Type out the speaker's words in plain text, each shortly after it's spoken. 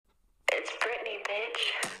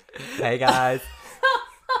Hey guys.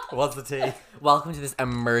 What's the tea? Welcome to this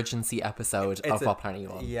emergency episode of a- What Planet You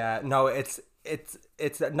On. Yeah, no, it's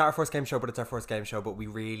not our first game show, but it's our first game show. But we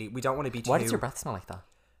don't want to be too. Why does your breath smell like that?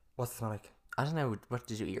 What's it smell like? I don't know. What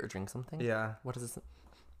did you eat or drink something? Yeah, What is this?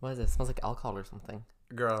 What is this? It smells like alcohol or something.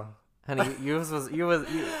 girl. Honey, you.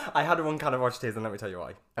 I had one kind of watch taste, and let me tell you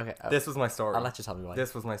why. Okay. This was my story. I'll let you tell me why.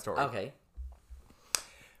 This was my story. Okay.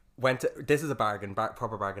 This is a bargain,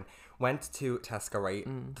 proper bargain. Went to Tesco, right?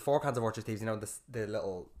 Mm. The 4 cans of Orchard Thieves, you know, the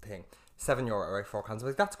little thing, €7, right? 4 cans. I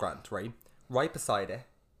was like, that's grand, right? Right beside it,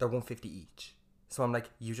 they're 150 each. So I'm like,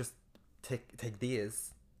 you just take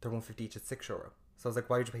these. They're 150 each at €6. So I was like,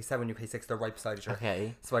 why would you pay 7? You pay 6. They're right beside each other.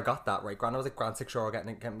 Okay. So I got that, right? Grand. I was like, grand, €6,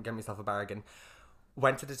 getting myself a bargain.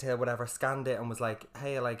 Went to the till, whatever, scanned it and was like,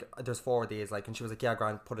 hey, like, there's 4 of these, like, and she was like, yeah,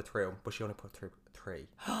 grand, put it through. But she only put through 3.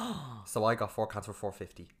 So I got 4 cans for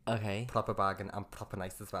 $4.50. Okay. Put up a bag and put up a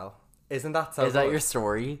nice as well. Isn't that so Is that good? your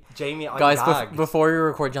story? Jamie, I'm Guys, gagged. before we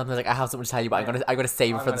record, Jonathan was like, I have something to tell you, but I'm gonna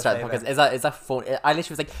save it I'm for the start of the gonna podcast. save Is that fun? I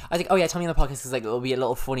literally was like, oh yeah, tell me on the podcast because like it'll be a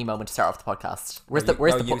little funny moment to start off the podcast. Where's No, the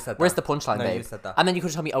where's you- the no, pu- you said where's that. the punchline, No, babe? you said that. And then you could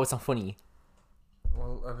have told me, oh, it's not funny.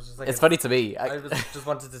 Well, I was just like, It's funny to me. I was just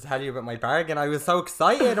wanted to tell you about my bargain. I was so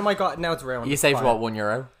excited. Oh my god, now it's ruined. You It's saved fine. what,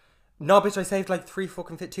 €1? No, bitch, I saved like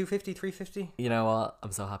 250, 350. You know what?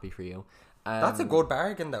 I'm so happy for you. That's a good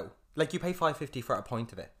bargain though. Like you pay $5.50 for a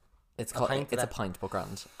pint of it. It's called. pint It's a of it. pint, but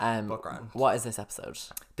grand. But grand. What is this episode?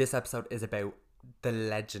 This episode is about the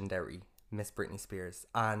legendary Miss Britney Spears,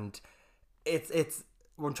 and it's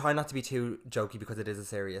we're trying not to be too jokey because it is a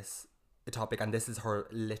serious topic, and this is her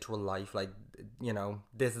literal life. Like, you know,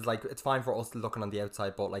 this is like, it's fine for us looking on the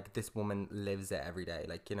outside, but like this woman lives it every day,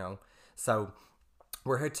 like, you know. So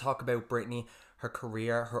we're here to talk about Britney, her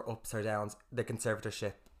career, her ups, her downs, the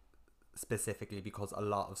conservatorship specifically, because a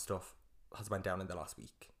lot of stuff has went down in the last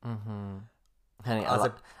week. Honey, As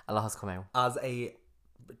a lot has come out. As a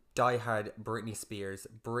diehard Britney Spears,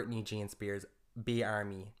 Britney Jean Spears, B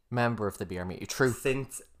Army, Member of the Beer Meat. Truth.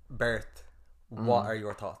 since birth, what are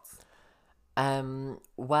your thoughts?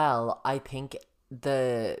 Well, I think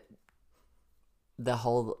the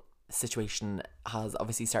whole situation has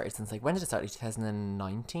obviously started since like, when did it start? Like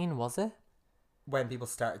 2019, was it? When people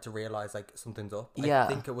started to realise like something's up. Yeah. I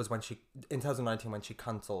think it was in 2019 when she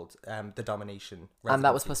cancelled the Domination And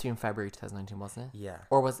that was residency. supposed to be in February 2019, wasn't it? Yeah.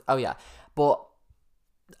 Or was, oh yeah. But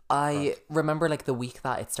I remember like the week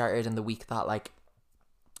that it started and the week that like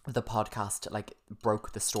the podcast like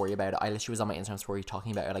broke the story about it. I literally was on my Instagram story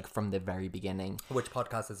talking about it like from the very beginning. Which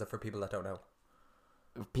podcast is it for people that don't know?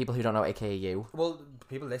 People who don't know, aka you. Well,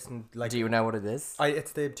 people listen like Do you know what it is?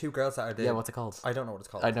 it's the 2 girls that are the Yeah, what's it called? I don't know what it's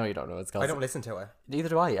called. I know you don't know what it's called. I don't listen to it. Neither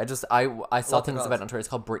do I. I saw What's it things called? about it on Twitter. It's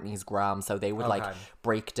called Britney's Gram. So they would like Okay.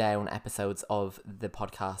 break down episodes of the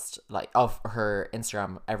podcast, like of her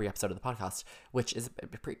Instagram, every episode of the podcast, which is a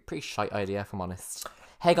pretty shite idea, if I'm honest.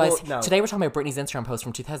 Hey guys, Well, no. today we're talking about Britney's Instagram post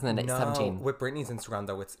from 2017. No, with Britney's Instagram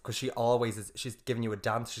though, it's because she always is. She's giving you a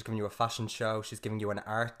dance. She's giving you a fashion show. She's giving you an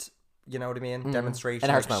art. You know what I mean? Demonstration.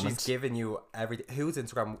 An art Like, moment. she's giving you everything. Whose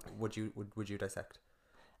Instagram would you dissect?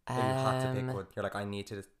 If you had to pick one, you're like, I need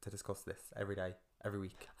to discuss this every day, every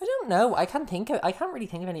week. I don't know. I can't really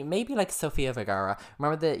think of any. Maybe like Sofia Vergara.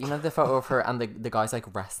 Remember the photo of her and the guy's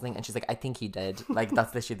like wrestling, and she's like, I think he did. Like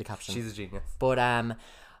that's literally the caption. She's a genius. But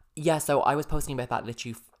yeah, so I was posting about that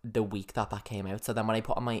literally the week that came out. So then when I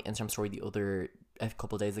put on my Instagram story a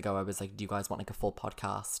couple of days ago, I was like, do you guys want like a full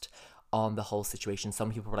podcast on the whole situation?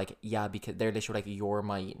 Some people were like, yeah, because they're literally like, you're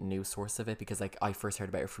my news source of it, because like I first heard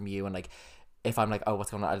about it from you, and like if I'm like, oh,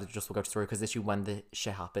 what's going on, I'll just look up the story, because literally when the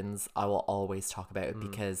shit happens, I will always talk about it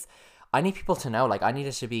because I need people to know. Like I need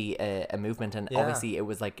it to be a movement, and Yeah. obviously it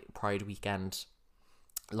was like Pride weekend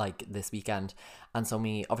like this weekend, and so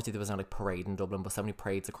many, obviously there was no like parade in Dublin, but so many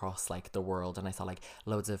parades across like the world, and I saw like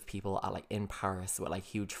loads of people at like in Paris with like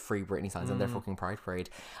huge Free Britney signs in their fucking Pride parade,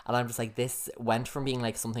 and I'm just like, this went from being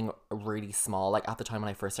like something really small, like at the time when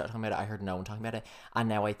I first started talking about it I heard no one talking about it, and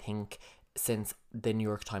now I think since the New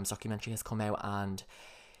York Times documentary has come out and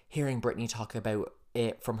hearing Britney talk about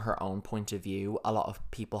it from her own point of view, a lot of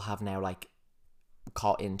people have now like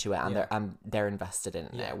caught into it, and they're invested in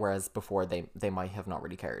it now, whereas before they might have not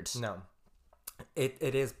really cared. No, it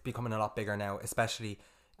is becoming a lot bigger now, especially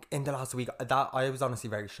in the last week. That I was honestly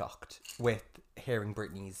very shocked with hearing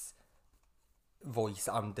Britney's voice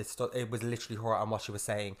on this stuff. It was literally her on what she was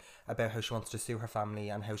saying about how she wants to sue her family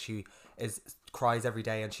and how she cries every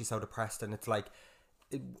day and she's so depressed, and it's like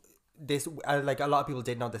like a lot of people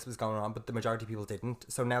did know this was going on, but the majority of people didn't.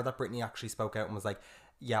 So now that Britney actually spoke out and was like,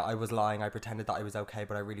 yeah, I was lying. I pretended that I was okay,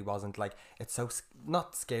 but I really wasn't. Like, it's so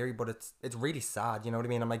not scary, but it's really sad. You know what I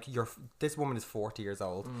mean? I'm like, this woman is 40 years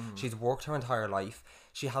old. She's worked her entire life.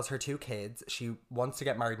 She has her 2 kids. She wants to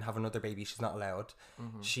get married and have another baby. She's not allowed.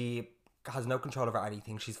 She has no control over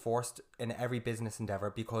anything. She's forced in every business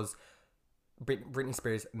endeavor because Britney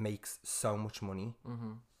Spears makes so much money,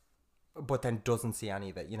 but then doesn't see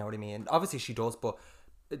any of it. You know what I mean? Obviously, she does, but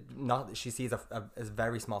not. She sees a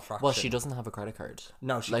very small fraction. Well, she doesn't have a credit card.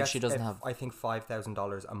 No, she like gets, she doesn't have. I think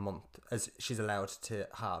 $5,000 a month as she's allowed to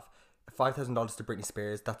have. $5,000 to Britney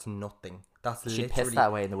Spears. That's nothing. That's She literally pissed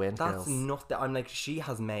that way in the wind. That's Girls. nothing. I'm like, she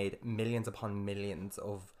has made millions upon millions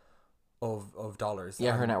of dollars.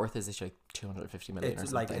 Yeah, her And net worth is like 250 million or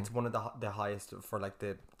it's something. like it's one of the highest for like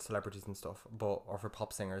the celebrities and stuff, but or for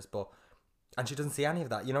pop singers, but and she doesn't see any of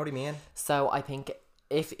that. You know what I mean? So I think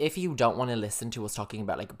if you don't want to listen to us talking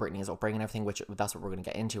about like Britney's upbringing and everything, which that's what we're going to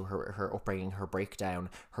get into, her upbringing, her breakdown,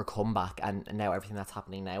 her comeback, and now everything that's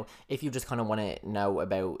happening now. If you just kind of want to know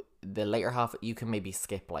about the later half, you can maybe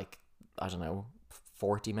skip like, I don't know,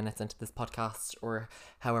 40 minutes into this podcast or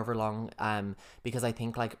however long, because I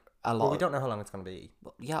think like a lot. Well, we don't know how long it's going to be.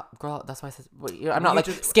 Yeah, girl, that's why I said I'm not You like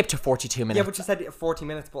just- skip to 42 minutes. Yeah, but you said 40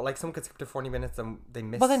 minutes, but like someone could skip to 40 minutes and they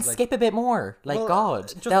miss. Well, then like, skip a bit more. Like, Well,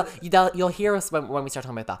 God. just- You'll hear us when we start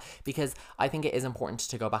talking about that. Because I think it is important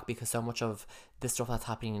to go back, because so much of the stuff that's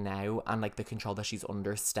happening now and, like, the control that she's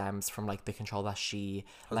under stems from, like, the control that she,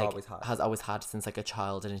 has always had since, like, a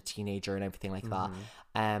child and a teenager and everything like that.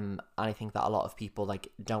 And I think that a lot of people, like,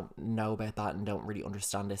 don't know about that and don't really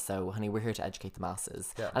understand it. So, honey, we're here to educate the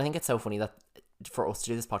masses. Yeah. And I think it's so funny that for us to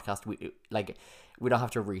do this podcast, we don't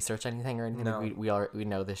have to research anything or anything. No. We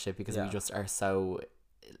know this shit because we just are so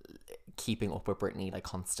keeping up with Britney like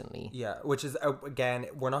constantly. Yeah, which is again,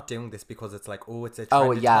 we're not doing this because it's like, oh, it's a Oh,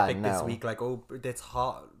 trending yeah, topic this no. week. Like, oh, it's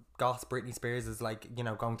hot. Goss Britney Spears is like, you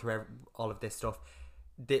know, going through all of this stuff.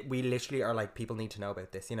 We literally are like, people need to know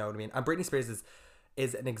about this. You know what I mean? And Britney Spears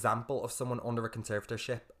is an example of someone under a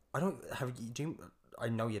conservatorship. I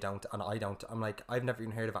know you don't, and I don't. I'm like, I've never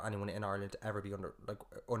even heard of anyone in Ireland ever be under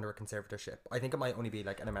a conservatorship. I think it might only be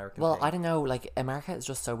like an American Well, thing. I don't know, like America is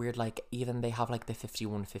just so weird. Like even they have like the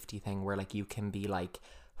 5150 thing where like you can be like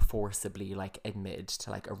forcibly like admitted to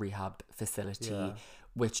like a rehab facility. Yeah.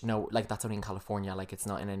 Which no, like that's only in California, like it's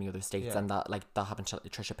not in any other states. Yeah. And that happened to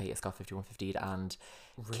Trisha Paytas got 5150'd, and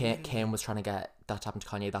Really? Kim was trying to get that to happen to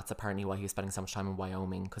Kanye. That's apparently why he was spending so much time in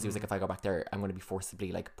Wyoming, because he was like, if I go back there, I'm going to be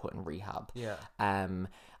forcibly like put in rehab. Yeah.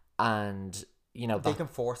 And you know They that can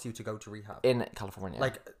force you to go to rehab. in California,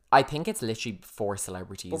 Like, I think it's literally for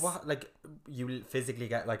celebrities. but what, like, you physically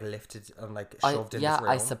get like lifted and like I shoved in this room?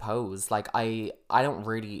 I suppose. Like I don't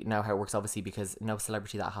really know how it works, obviously, because no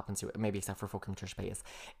celebrity that happens to it, maybe except for fucking Trisha Paytas,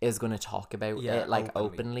 is going to talk about Yeah, it like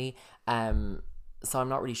openly. openly. So I'm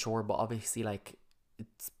not really sure, but obviously, like,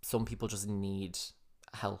 some people just need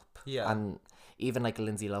help. Yeah. And even like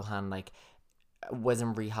Lindsay Lohan, like, was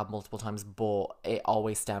in rehab multiple times, but it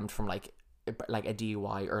always stemmed from like a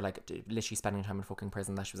DUI or like literally spending time in fucking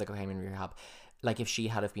prison, that she was like, okay, I'm in rehab. Like if she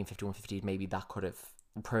had have been 5150, maybe that could have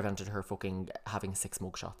prevented her fucking having 6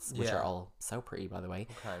 mugshots, which Yeah. are all so pretty, by the way.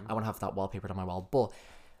 Okay. I want to have that wallpapered on my wall. But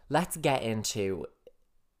let's get into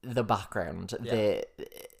the background. Yeah.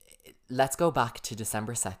 Let's go back to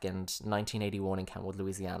December 2nd, 1981 in Kentwood,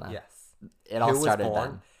 Louisiana. Yes. It all Who was started born?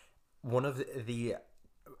 then. One of the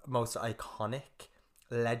most iconic,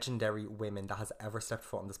 legendary women that has ever stepped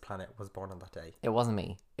foot on this planet was born on that day. It wasn't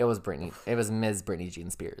me. It was Britney. It was Ms. Britney Jean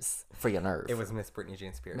Spears. For your nerve. It was Miss Britney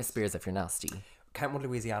Jean Spears. Miss Spears if you're nasty. Kentwood,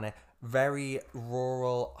 Louisiana, very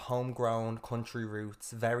rural, homegrown, country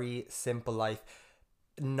roots, very simple life,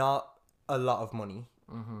 not a lot of money,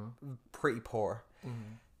 pretty poor.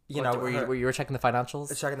 You know, Were you checking the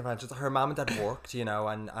financials? checking the financials. Her mom and dad worked, you know,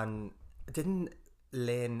 and didn't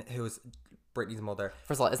Lynn, who was Britney's mother,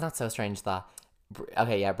 First of all, isn't that so strange that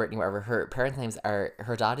Britney, whatever, her parents' names are,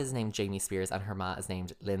 her dad is named Jamie Spears and her ma is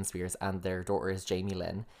named Lynn Spears, and their daughter is Jamie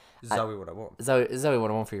Lynn. Zoe would have won. Zoe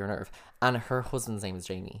 101 for your nerve. And her husband's name is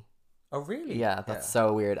Jamie. Oh really? Yeah, that's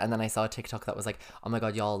so weird. And then I saw a TikTok that was like, oh my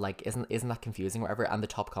god, y'all, like, isn't that confusing, whatever? And the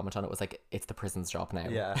top comment on it was like, it's the prison's job now.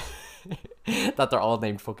 Yeah. That they're all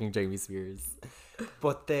named fucking Jamie Spears.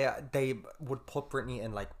 But they would put Britney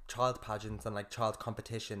in like child pageants and like child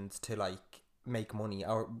competitions to like make money,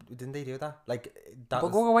 or didn't they do that? Like that.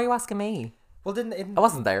 But Was, why are you asking me? well, didn't I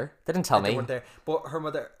wasn't there. They didn't tell they me. weren't there. But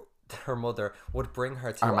her mother would bring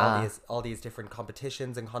her to Her ma. all these different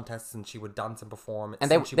competitions and contests, and she would dance and perform. And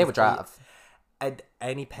Since she they was would drive. At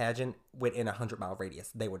any pageant within a 100-mile radius,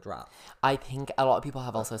 they would drive. I think a lot of people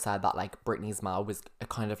have also said that like Britney's ma was a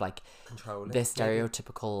kind of like Controlling. this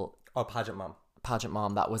stereotypical Oh, pageant mom. pageant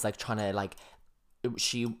mom that was like trying to like,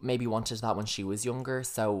 she maybe wanted that when she was younger,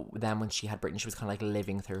 so then when she had Britney, she was kind of like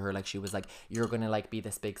living through her, like she was like, you're gonna like be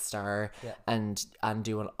this big star, Yeah. and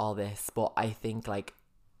doing all this. But I think like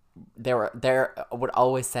there would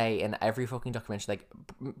always say in every fucking documentary, like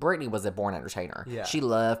Britney was a born entertainer. Yeah. She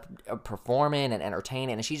loved performing and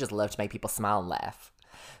entertaining, and she just loved to make people smile and laugh.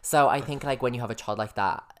 So I think like when you have a child like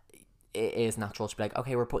that, it is natural to be like,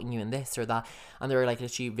 okay, we're putting you in this or that. And there are like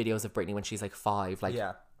literally videos of Britney when she's like 5, like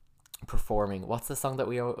Yeah. performing. What's the song that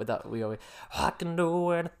we always I can do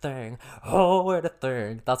anything, oh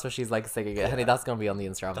anything. That's what she's like singing it. Honey, that's gonna be on the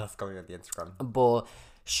Instagram. That's going on the Instagram. But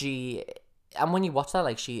she, and when you watch that,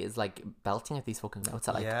 like she is like belting at these fucking notes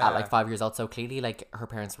at like 5 years old. So clearly, like her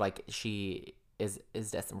parents were like, she is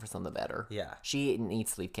destined for something better. Yeah. She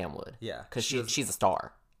needs to leave Kenwood. Yeah. Because she's a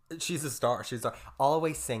star. She's a star. She's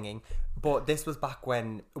always singing. But this was back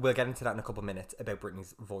when, we'll get into that in a couple of minutes, about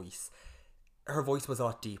Britney's voice. Her voice was a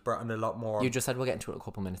lot deeper and a lot more... You just said we'll get into it in a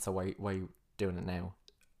couple of minutes, so why are you doing it now?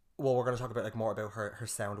 Well, we're going to talk about like more about her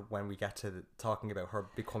sound when we get to talking about her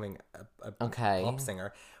becoming a Okay. pop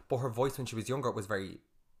singer. But her voice when she was younger was very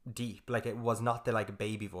deep. Like, it was not the like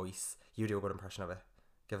baby voice. You do a good impression of it.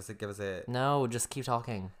 Give us a... No, just keep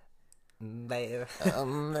talking. Baby.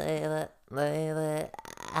 Baby,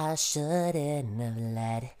 I shouldn't have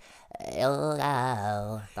let you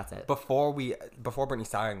go. That's it. Before Britney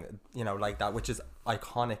sang, you know, like that, which is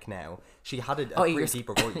iconic now, she had a pretty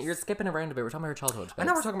deeper voice. You're skipping around a bit. We're talking about her childhood. I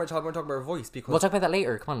know we're talking about childhood, we're talking about her voice, because... We'll talk about that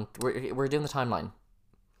later. Come on. We're doing the timeline.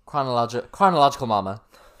 Chronological mama.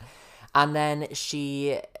 And then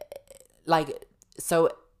she, like, so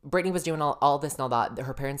Britney was doing all this and all that.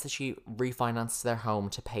 Her parents said she refinanced their home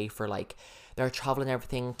to pay for, like, their travel and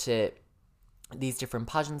everything to these different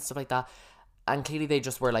pageants, stuff like that. And clearly they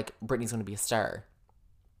just were like, Britney's going to be a star.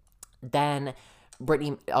 Then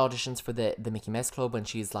Britney auditions for the Mickey Mouse Club when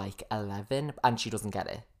she's like 11, and she doesn't get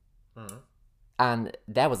it. Mm-hmm. And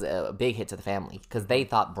that was a big hit to the family because they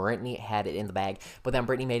thought Britney had it in the bag. But then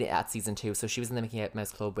Britney made it at season 2. So she was in the Mickey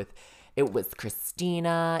Mouse Club with, it was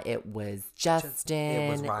Christina, it was Justin, it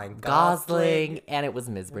was Ryan Gosling, and it was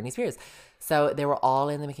Ms. Britney Spears. So they were all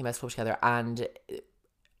in the Mickey Mouse Club together. And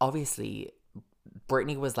obviously,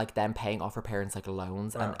 Britney was like then paying off her parents like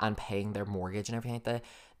loans and paying their mortgage and everything like that.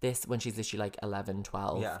 This, when she's literally like 11,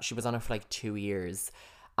 12, Yeah. she was on it for like 2 years.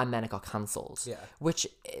 And then it got cancelled. Yeah. Which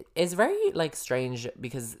is very, like, strange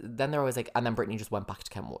because then they're always like... And then Britney just went back to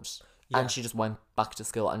Kenwood. Yeah. And she just went back to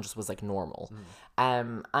school and just was, like, normal.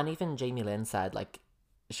 And even Jamie Lynn said, like...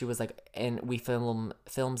 She was like, we film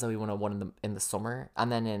Zoe 101 in the summer.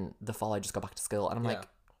 And then in the fall, I just go back to school. And I'm like...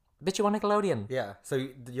 Bitch, you want Nickelodeon? Yeah. So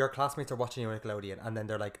your classmates are watching you on Nickelodeon, and then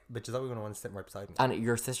they're like, "Bitch, is that we want to sit right beside me?" And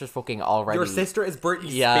your sister's fucking already... Your sister is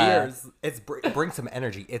Britney Spears. It's bring some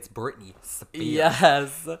energy. It's Britney Spears.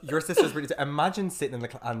 Yes. Your sister's Britney. Imagine sitting in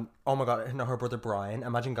the and oh my god, no, her brother Brian.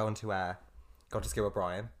 Imagine going to school with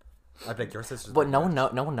Brian. I'd be like, your sister's. But no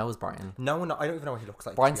one knows Brian. No one. I don't even know what he looks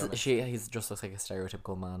like. Brian's he's just looks like a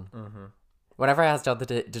stereotypical man. Mm-hmm. Whenever I ask Jonathan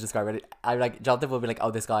to describe it, I'm like, Jonathan will be like,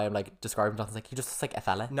 oh, this guy, I'm like, describing Jonathan's like, he just looks like a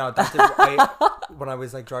fella. No, when I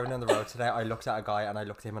was like driving down the road today, I looked at a guy and I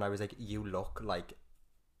looked at him and I was like, you look like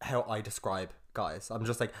how I describe guys. I'm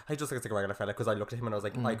just like, he just looks like a regular fella, because I looked at him and I was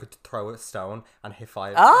like, I could throw a stone and hit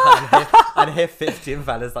 5 and hit 15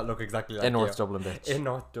 fellas that look exactly like in North Dublin, bitch. In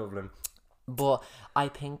North Dublin. But I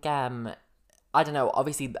think, I don't know,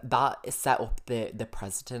 obviously that set up the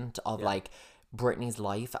precedent of like Britney's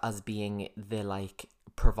life as being the like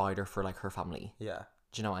provider for like her family. Yeah.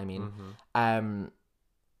 Do you know what I mean? Mm-hmm.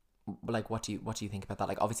 Like what do you think about that?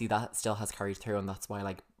 Like obviously that still has carried through, and that's why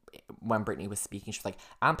like when Britney was speaking, she was like,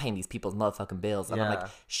 I'm paying these people's motherfucking bills. And I'm like,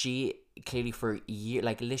 she clearly for years,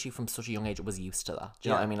 like literally from such a young age was used to that. Do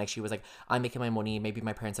you know what I mean? Like she was like, I'm making my money, maybe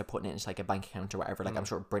my parents are putting it into like a bank account or whatever. Like I'm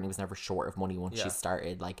sure Britney was never short of money once she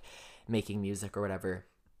started like making music or whatever.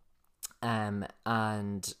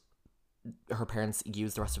 And her parents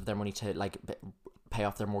used the rest of their money to like pay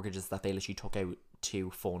off their mortgages that they literally took out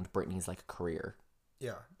to fund Britney's like career.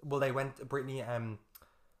 Yeah. Well, Britney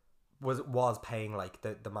was paying like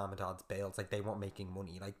the mom and dad's bills. Like they weren't making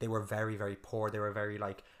money. Like they were very, very poor. They were very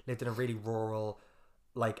like lived in a really rural,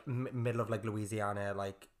 like middle of like Louisiana,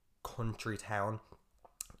 like country town.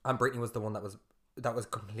 And Britney was the one that was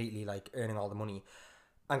completely like earning all the money.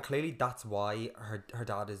 And clearly that's why her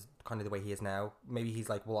dad is kind of the way he is now. Maybe he's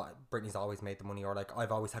like, well, Britney's always made the money, or like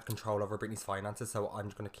I've always had control over Britney's finances, so I'm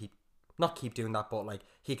just gonna not keep doing that, but like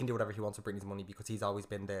he can do whatever he wants with Britney's money because he's always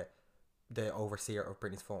been the overseer of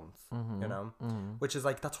Britney's funds. You know, which is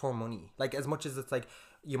like, that's her money. Like as much as it's like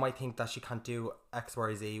you might think that she can't do X,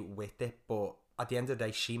 Y, Z with it, but at the end of the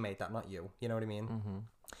day, she made that, not you. You know what I mean? Mm-hmm.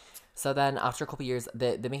 So then after a couple of years,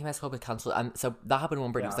 the Mickey Mouse Club was cancelled, and so that happened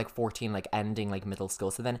when Britney was like 14, like ending like middle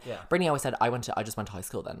school. So then Britney always said, I just went to high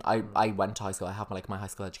school then. I went to high school. I have my high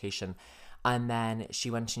school education. And then she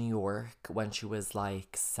went to New York when she was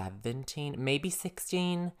like 17, maybe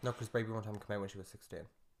 16. No, because Baby One Time came out when she was 16.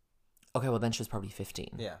 Okay, well then she was probably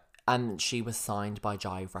 15. Yeah. And she was signed by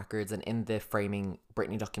Jive Records, and in the Framing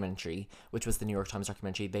Britney documentary, which was the New York Times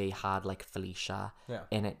documentary, they had like Felicia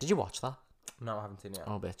in it. Did you watch that? No, I haven't seen it yet.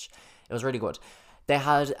 Oh, bitch. It was really good. They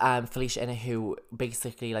had Felicia in it, who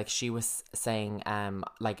basically, like, she was saying,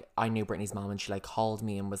 like, I knew Britney's mom, and she, like, called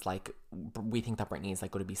me and was like, we think that Britney is,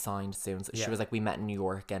 like, going to be signed soon. So she was like, we met in New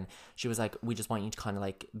York, and she was like, we just want you to kind of,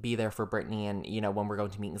 like, be there for Britney, and, you know, when we're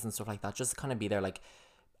going to meetings and stuff like that, just kind of be there, like.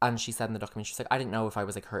 And she said in the documentary, she's like, I didn't know if I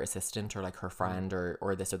was, like, her assistant or, like, her friend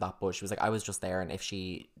or this or that, but she was like, I was just there, and if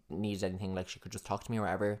she needed anything, like, she could just talk to me or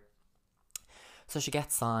whatever. So she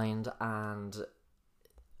gets signed, and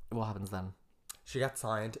what happens then? She gets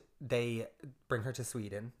signed. They bring her to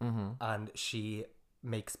Sweden, and she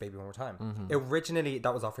makes Baby One More Time. Originally,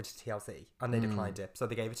 that was offered to TLC, and they declined it, so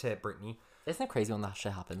they gave it to Britney. Isn't it crazy when that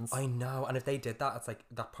shit happens? I know, and if they did that, it's like,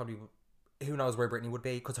 that probably, who knows where Britney would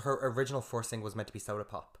be, because her original first single was meant to be Soda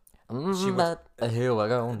Pop. She but here we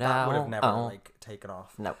go now. That would have never, like, taken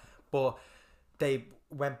off. No. But they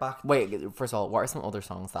went back. Wait, first of all, what are some other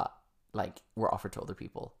songs that, like, were offered to other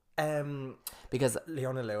people? Because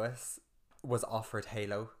Leona Lewis was offered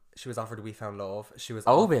Halo. She was offered We Found Love. She was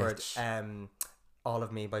offered All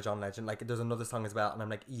of Me by John Legend. Like, there's another song as well, and I'm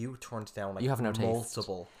like, you turned down like you have no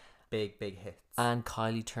multiple big hits. And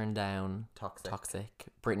Kylie turned down Toxic.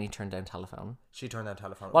 Britney turned down Telephone. She turned down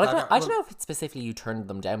Telephone. Well, I don't know if it's specifically you turned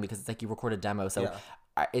them down, because it's like you record a demo. So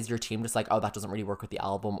is your team just like, oh, that doesn't really work with the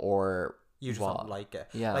album, or you just don't like it?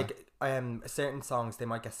 Yeah. Like certain songs, they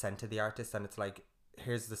might get sent to the artist, and it's like,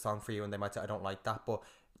 here's the song for you, and they might say, I don't like that. But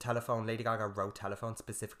Telephone, Lady Gaga wrote Telephone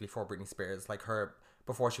specifically for Britney Spears. Like, her,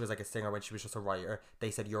 before she was like a singer, when she was just a writer, they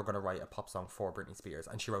said, you're going to write a pop song for Britney Spears,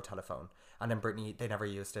 and she wrote Telephone. And then Britney, they never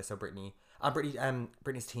used it, so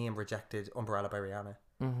Britney's team rejected Umbrella by Rihanna.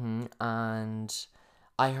 And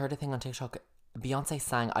I heard a thing on TikTok, Beyonce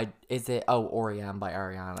sang R.E.M. by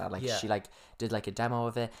Ariana. Like, she like did like a demo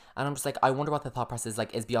of it, and I'm just like, I wonder what the thought process is.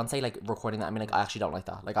 Like, is Beyonce like recording that? I mean, like, I actually don't like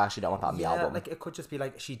that. Like, I actually don't want that on the album. Like, it could just be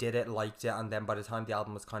like, she did it, liked it, and then by the time the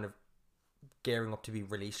album was kind of gearing up to be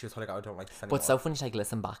released, she was like, I don't like this anymore. But so funny to like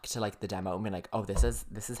listen back to like the demo and be like, oh, this is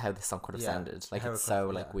how this song could have sounded. Like, it's so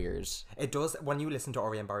like weird. It does. When you listen to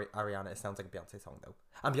R.E.M. by Ariana, it sounds like a Beyonce song though.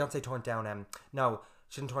 And Beyonce turned down no,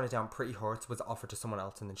 she didn't turn it down. Pretty Hurts was offered to someone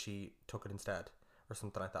else, and then she took it instead, or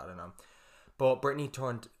something like that. I don't know. But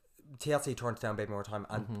TLC turned down Baby One More Time,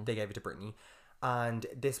 and they gave it to Britney. And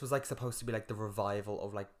this was like supposed to be like the revival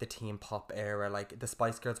of like the teen pop era. Like, the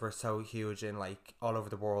Spice Girls were so huge in like all over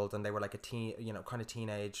the world, and they were like a kind of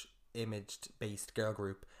teenage imaged based girl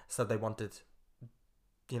group. So they wanted,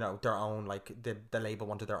 their own, like, the label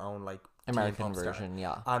wanted their own like American version,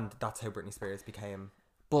 and that's how Britney Spears became.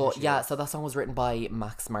 But so that song was written by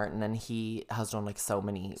Max Martin, and he has done like so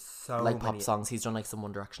many pop songs. He's done like some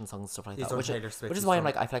One Direction songs and stuff like that. Which is why I'm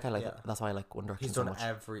like, I feel like I like it. That's why I like One Direction so much. He's done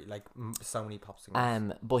every so many pop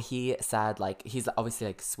songs. But he said like he's obviously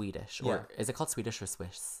like Swedish, or is it called Swedish or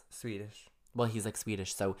Swiss? Swedish. Well, he's like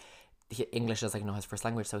Swedish, so English is like his first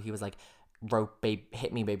language. So he was like, wrote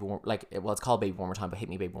Hit Me Baby it's called Baby One More Time, but Hit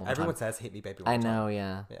Me Baby One More Time. Everyone says Hit Me Baby One More Time. I know,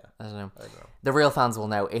 yeah. I don't know. The real fans will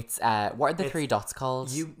know. It's what are the three dots called?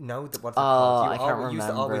 You know what's it called? I can't remember. Used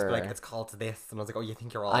to always be like, it's called this, and I was like, oh, you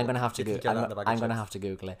think you're all. I'm gonna have to Google. I'm gonna have to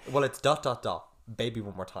Google it. Well, it's ... Baby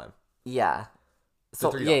One More Time. Yeah.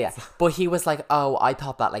 So yeah. But he was like, oh, I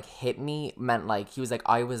thought that like hit me meant like, he was like,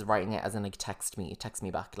 I was writing it as in like text me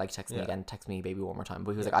back, like text me again, text me Baby One More Time.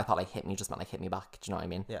 But he was like, I thought like hit me just meant like hit me back. Do you know what I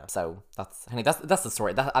mean? Yeah. So that's the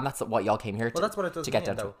story. And that's what y'all came here to. Well, that's what it does to get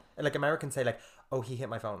down though. Like, Americans say like, oh, he hit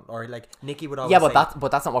my phone, or like Nicki would always. Yeah, but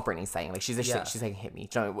but that's not what Britney's saying. Like, she's saying hit me.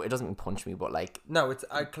 Do you know, it doesn't mean punch me, but like. No, it's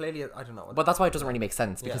clearly I don't know. But that's why it doesn't really make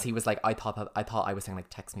sense, because he was like, I thought I was saying like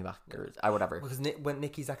text me back or whatever. Because when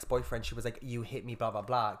Nicki's ex-boyfriend, she was like, you hit me, blah blah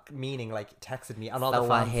blah, meaning like texted me, and all so the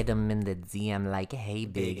fans. I hit him in the DM like, hey,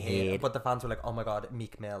 big head. But the fans were like, oh my god,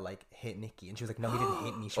 Meek Mill like hit Nicki, and she was like, no, he didn't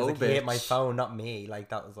hit me. She was like, he hit my phone, not me. Like,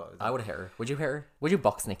 that was what I was. I would hit her. Would you hit her? Would you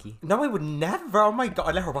box Nicki? No, I would never. Oh my god,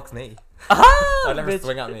 I'd let her box me. I'd let her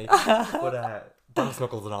swing at me. But box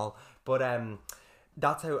knuckles and all. But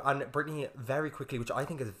that's how. And Britney very quickly, which I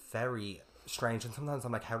think is very strange, and sometimes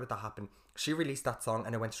I'm like, how did that happen? She released that song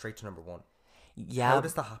and it went straight to #1. Yeah. How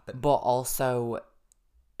does that happen? But also,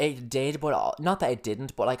 It did, but not that it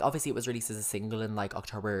didn't, but like obviously it was released as a single in like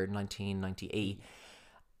October 1998.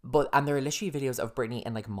 But and there are literally videos of Britney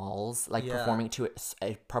in like malls, like Yeah. performing to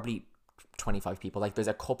probably 25 people. Like there's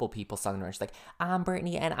a couple people standing around. She's like, I'm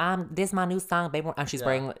Britney and I'm this my new song, baby. And she's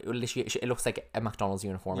wearing literally, it looks like a McDonald's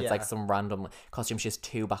uniform. It's like some random costume. She has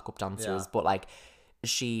two backup dancers, but like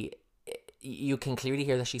you can clearly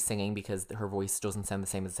hear that she's singing because her voice doesn't sound the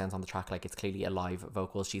same as it sounds on the track. Like it's clearly a live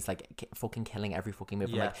vocal. She's like fucking killing every fucking move.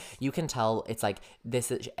 And, like you can tell it's like this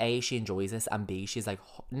is A, she enjoys this, and B, she's like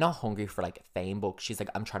not hungry for like fame, but she's like,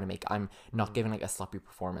 I'm not giving like a sloppy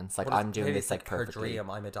performance. Like I'm doing this like perfectly. Her dream.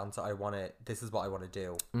 I'm a dancer. This is what I want to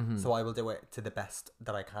do. So I will do it to the best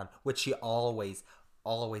that I can, which she always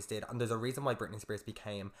did. And there's a reason why Britney Spears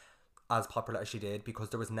became as popular as she did, because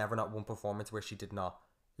there was never not one performance where she did not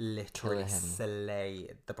literally slay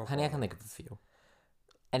the performance. Honey, I can think of a few.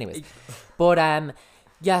 Anyways, but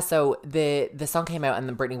yeah, so the song came out and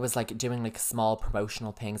then Britney was like doing like small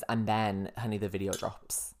promotional things, and then honey, the video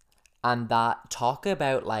drops. And that, talk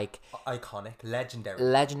about like iconic,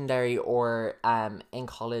 legendary, or in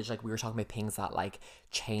college, like we were talking about things that like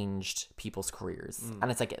changed people's careers, and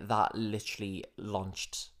it's like that literally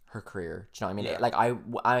launched her career. Do you know what I mean?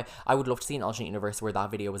 Like I would love to see an alternate universe where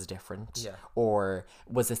that video was different, or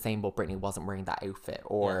was the same but Britney wasn't wearing that outfit,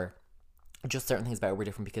 or just certain things about it were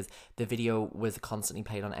different, because the video was constantly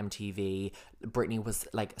played on MTV. Britney was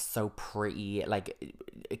like so pretty, like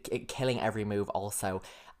killing every move also,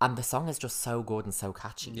 and the song is just so good and so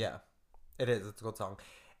catchy. Yeah, it is. It's a good song.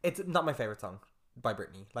 It's not my favorite song by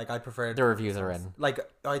Britney. Like I prefer the reviews are in. Like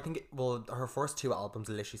I think her first two albums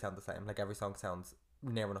literally sound the same. Like every song sounds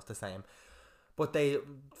near enough the same. But they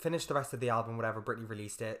finished the rest of the album, whatever. Britney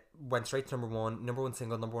released it, went straight to number one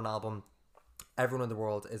single, number one album. Everyone in the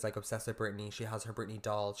world is like obsessed with Britney. She has her Britney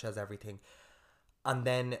doll, she has everything. And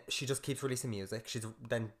then she just keeps releasing music. She's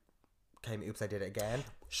then came Oops, I Did It Again,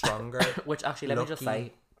 Stronger. Which actually, let me just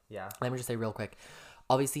say real quick.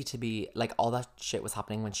 Obviously, to be like, all that shit was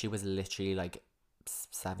happening when she was literally like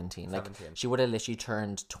 17. Like she would have literally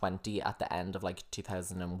turned 20 at the end of like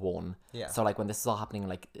 2001. Yeah. So like when this is all happening,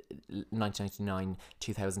 like 1999,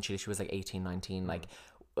 2000, she was like 18, 19. Like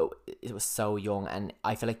it was so young, and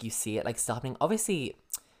I feel like you see it like still happening. Obviously,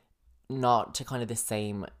 not to kind of the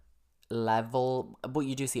same level, but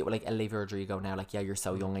you do see it with like Olivia Rodrigo now. Like you're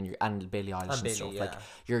so young, and Billie Eilish and stuff. Like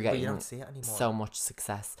you're getting you don't see it anymore. So much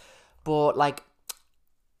success, but like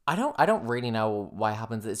I don't really know why it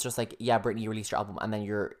happens. It's just like, Britney, you released your album and then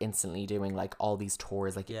you're instantly doing like all these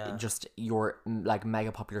tours. Like just you're like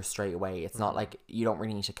mega popular straight away. It's not like you don't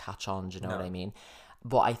really need to catch on. Do you know what I mean?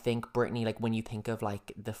 But I think Britney, like when you think of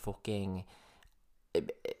like the fucking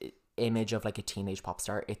image of like a teenage pop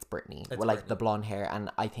star, it's Britney with like the blonde hair, and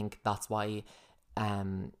I think that's why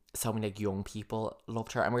so many like young people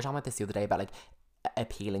loved her. And we were talking about this the other day about like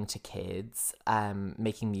appealing to kids,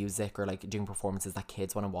 making music or like doing performances that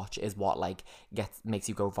kids want to watch is what like makes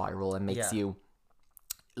you go viral and makes you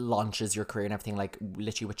launches your career and everything. Like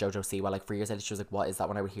literally with Jojo Siwa, like for years I literally was like, what is that?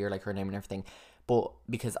 When I would hear like her name and everything, but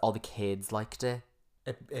because all the kids liked it,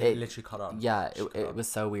 it literally caught on. It was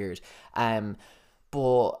so weird.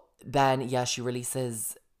 But then she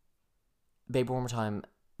releases Baby One More Time,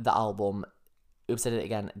 the album. Oops, I Did It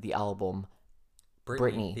Again, the album.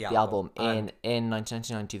 Britney, the album in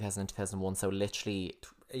 1999, 2000, and 2001. So literally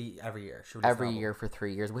every year. Every year for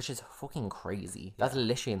 3 years, which is fucking crazy. That's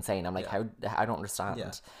literally insane. I'm like, how? I don't understand.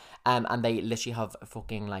 Yeah. And they literally have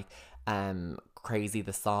fucking like Crazy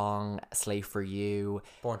the Song, Slave for You,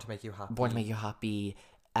 Born to Make You Happy.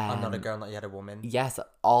 I'm Not a Girl, Not Yet a Woman. Yes,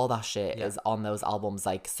 all that shit is on those albums.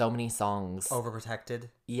 Like so many songs. Overprotected.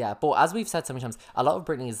 Yeah, but as we've said so many times, a lot of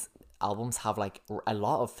Britney's albums have like a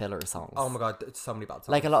lot of filler songs. Oh my god, it's so many bad songs.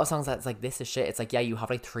 Like a lot of songs that's like, this is shit. It's like, you have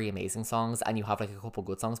like 3 amazing songs and you have like a couple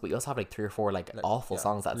good songs, but you also have like 3 or 4 like awful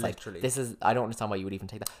songs that's literally. Like, this is, I don't understand why you would even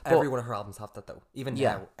take that. But every one of her albums have that though. Even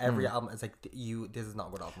now, every album is like, this is not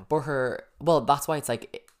a good album. But that's why it's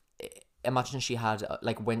like, imagine she had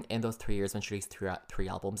like when in those 3 years when she released 3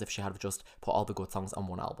 albums, if she had just put all the good songs on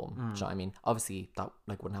one album. Do you know what I mean? Obviously that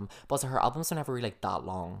like wouldn't happen. But also her albums were never really like that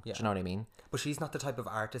long. Do you know what I mean? But she's not the type of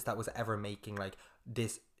artist that was ever making like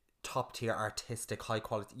this top tier artistic high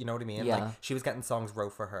quality, you know what I mean? Like she was getting songs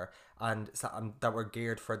wrote for her and that were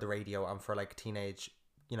geared for the radio and for like teenage,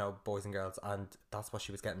 you know, boys and girls, and that's what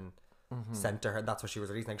she was getting sent to her. That's what she was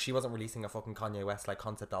releasing. Like, she wasn't releasing a fucking Kanye West like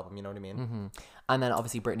concept album, you know what I mean? And then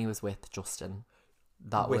obviously Britney was with Justin,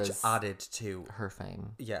 which added to her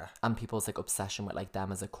fame. Yeah. And people's like obsession with like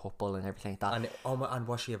them as a couple and everything like that. And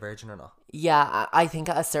was she a virgin or not? Yeah, I think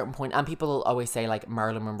at a certain point, and people always say like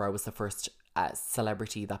Marilyn Monroe was the first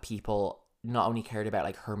celebrity that people not only cared about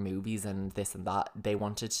like her movies and this and that, they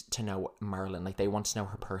wanted to know Marilyn, like they wanted to know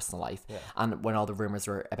her personal life. And when all the rumors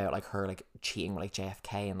were about like her like cheating with like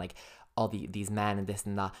JFK and like all these men and this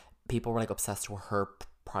and that, people were like obsessed with her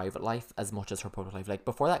private life as much as her public life. Like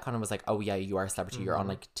before that kind of was like, oh yeah, you are a celebrity, you're on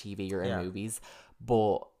like TV, you're in movies,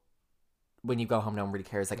 but when you go home, no one really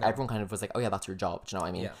cares. Like everyone kind of was like, oh yeah, that's your job, do you know what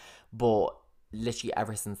I mean? But literally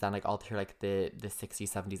ever since then, like all through like the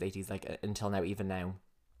 60s, 70s, 80s, like until now, even now,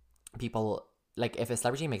 people, like if a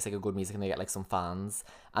celebrity makes like a good music and they get like some fans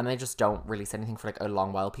and they just don't really say anything for like a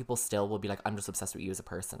long while, people still will be like, I'm just obsessed with you as a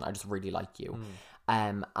person, I just really like you.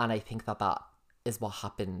 And I think that is what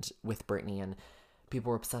happened with Britney, and people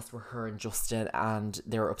were obsessed with her and Justin, and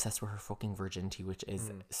they were obsessed with her fucking virginity, which is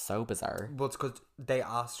so bizarre. Well, it's because they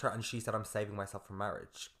asked her and she said, I'm saving myself for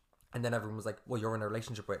marriage. And then everyone was like, well, you're in a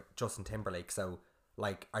relationship with Justin Timberlake, so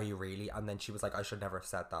like, are you really? And then she was like, I should never have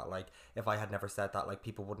said that. Like, if I had never said that, like,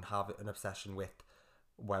 people wouldn't have an obsession with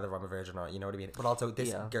whether I'm a virgin or not, you know what I mean? But also,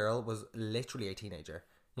 this girl was literally a teenager,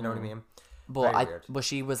 you know what I mean? But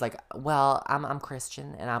she was like, well, I'm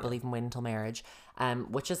Christian and I believe in waiting until marriage,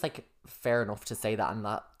 which is like fair enough to say that, and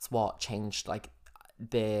that's what changed like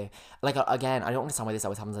the, like, again, I don't understand why this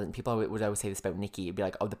always happens, and people would always say this about Nicki. It'd be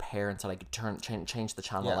like, oh, the parents are like change the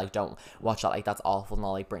channel, like don't watch that, like that's awful and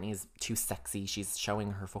all, like Britney's too sexy, she's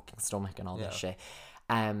showing her fucking stomach and all this shit,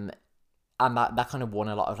 and that kind of won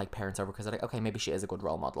a lot of like parents over, because they're like, okay, maybe she is a good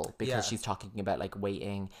role model because she's talking about like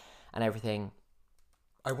waiting and everything.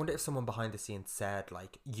 I wonder if someone behind the scenes said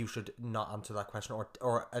like, you should not answer that question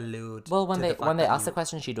or allude. Well, when they ask the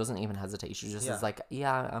question, she doesn't even hesitate. She just is like,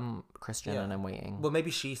 yeah, I'm Christian and I'm waiting. Well,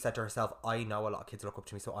 maybe she said to herself, I know a lot of kids look up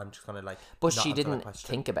to me, so I'm just gonna like. But she didn't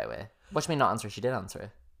think about it. What do you mean not answer? She did answer it.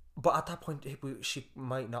 But at that point, she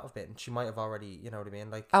might not have been. She might have already, you know what I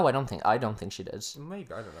mean? Like, oh, I don't think she did.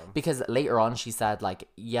 Maybe, I don't know. Because later on, she said like,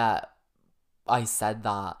 yeah, I said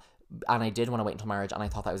that. And I did want to wait until marriage, and I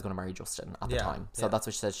thought that I was going to marry Justin at the time. So that's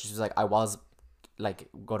what she said. She was like, I was like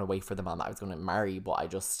going to wait for the man that I was going to marry, but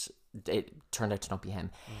it turned out to not be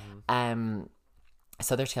him.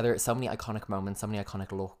 So they're together. So many iconic moments, so many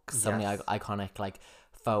iconic looks, so many iconic like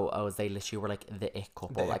photos. They literally were like the it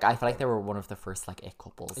couple. Like I feel like they were one of the first like it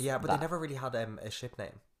couples. Yeah, but they never really had a ship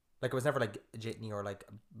name. Like, it was never, like, Jitney or, like,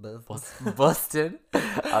 Busted.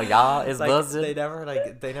 Oh, yeah, it's like, busted. They never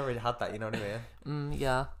had that, you know what I mean?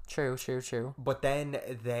 Yeah, true. But then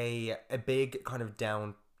a big kind of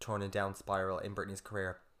downturn and down spiral in Britney's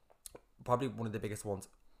career, probably one of the biggest ones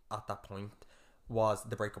at that point, was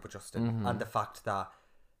the breakup with Justin. And the fact that,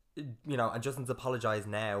 you know, and Justin's apologised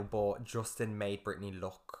now, but Justin made Britney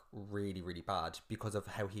look really, really bad because of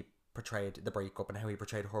how he portrayed the breakup and how he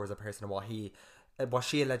portrayed her as a person and what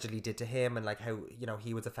she allegedly did to him, and like how, you know,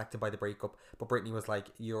 he was affected by the breakup. But Britney was like,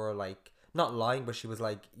 you're like not lying, but she was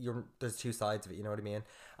like, there's two sides of it, you know what I mean?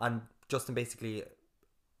 And Justin basically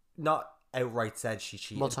not outright said she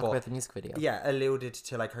cheated. We'll talk about the music video. Yeah, alluded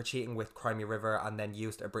to like her cheating with Cry Me a River, and then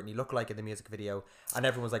used a Britney lookalike in the music video, and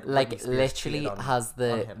everyone was like literally has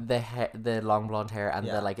the hair, the long blonde hair, and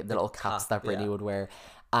the little caps that Britney would wear.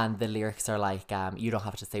 And the lyrics are like, you don't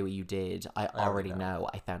have to say what you did. I already know.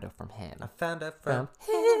 I found out from him. I found out from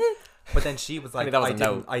him. But then she was like,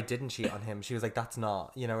 I didn't cheat on him. She was like, that's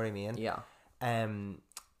not, you know what I mean? Yeah.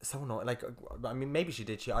 So no, like, I mean, maybe she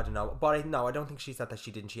did cheat. I don't know. But I don't think she said that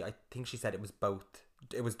she didn't cheat. I think she said it was both.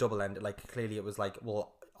 It was double-ended. Like, clearly it was like,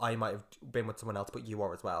 well, I might have been with someone else, but you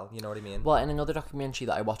are as well. You know what I mean? Well, in another documentary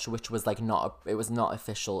that I watched, which was like it was not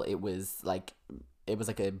official. It was like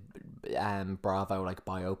a Bravo like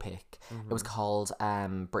biopic. It was called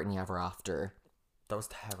Britney Ever After. That was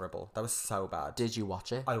terrible. That was so bad. Did you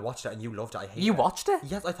watch it? I watched it and you loved it. I hated it. You watched it?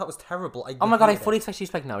 Yes, I thought it was terrible. Oh my god, I fully expected you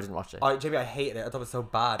to be like, no, I didn't watch it. Jamie, I hated it. I thought it was so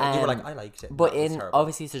bad. And you were like, I liked it. But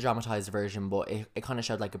obviously it's a dramatized version, but it kind of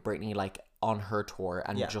showed like a Britney like on her tour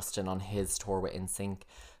and Justin on his tour with NSYNC.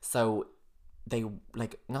 So they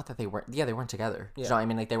like, not that they weren't, they weren't together. Do you know what I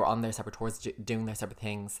mean? Like they were on their separate tours doing their separate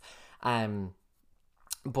things.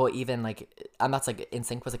 But even like, and that's like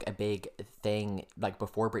NSYNC was like a big thing like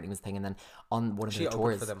before Britney was a thing, and then on one of their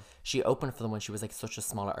tours she opened for them when she was like such a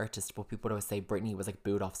smaller artist. But people would always say Britney was like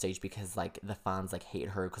booed off stage because like the fans like hated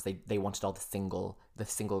her because they wanted all the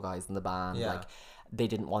single guys in the band. Like they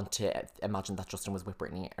didn't want to imagine that Justin was with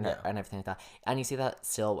Britney and everything like that. And you see that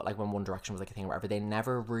still like when One Direction was like a thing or whatever, they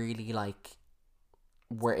never really like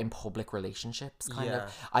were in public relationships kind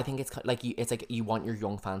of. I think it's like it's like you want your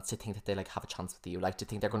young fans to think that they like have a chance with you, like to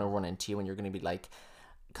think they're going to run into you and you're going to be like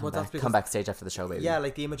come backstage after the show, baby. Yeah,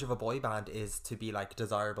 like the image of a boy band is to be like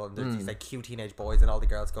desirable, and there's these like cute teenage boys and all the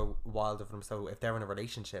girls go wild of them. So if they're in a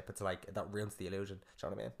relationship, it's like that ruins the illusion. Do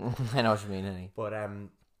you know what I mean? I know what you mean, honey. But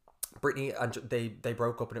Britney and they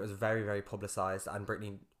broke up, and it was very, very publicized. And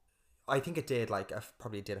Britney, I think it did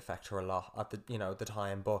probably did affect her a lot at the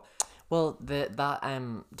time. But Well, that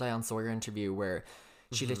Diane Sawyer interview where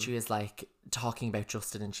she literally is like talking about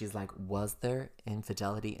Justin, and she's like, "Was there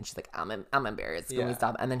infidelity?" And she's like, "I'm embarrassed." Can we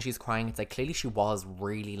stop?" And then she's crying. It's like clearly she was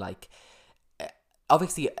really like,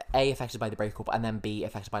 obviously A, affected by the breakup, and then B,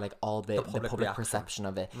 affected by like all the public reaction. perception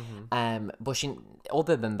of it. But she,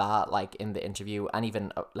 other than that, like in the interview, and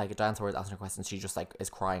even like Diane Sawyer asking her questions, she just like is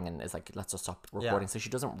crying and is like, "Let's just stop recording." So she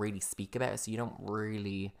doesn't really speak about it, so you don't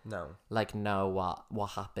really like know what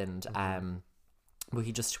happened. But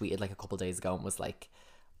he just tweeted like a couple days ago and was like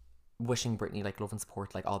wishing Britney like love and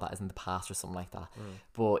support, like all that is in the past or something like that.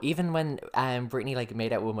 But even when Britney like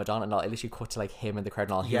made out with Madonna and all, it literally cut to like him in the crowd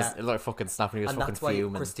and all, he was like fucking snapping, he was and fucking that's why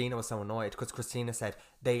fuming. Christina was so annoyed, because Christina said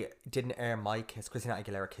they didn't air my kiss. Christina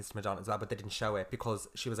Aguilera kissed Madonna as well, but they didn't show it because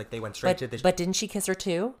she was like, they went straight to the... But didn't she kiss her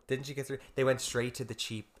too? Didn't she kiss her? They went straight to the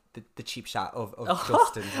cheap shot of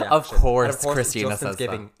Justin's reaction. Of course, and of course Christina Justin's says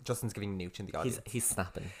giving Justin's giving Nooch in the audience. He's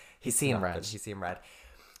snapping. He's seeing red. He's seeing red.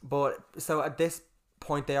 But so at this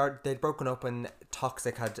point they'd broken up, and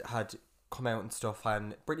Toxic had come out and stuff,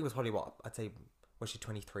 and Britney was probably, what I'd say, was she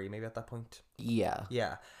 23 maybe at that point?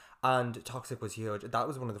 Yeah. And Toxic was huge. That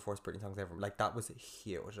was one of the first Britney songs ever. Like, that was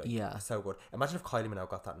huge. Like, so good. Imagine if Kylie Minogue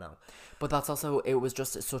got that now. But that's also, it was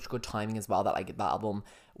just such good timing as well that like that album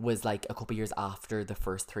was like a couple years after the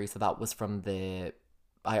first three, so that was from the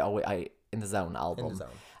In the Zone album. In the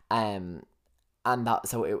Zone. And that,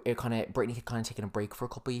 so it kind of, Britney had kind of taken a break for a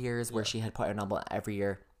couple of years where she had put out an album every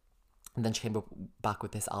year, and then she came back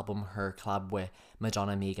with this album, her collab with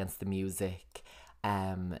Madonna, Me Against the Music,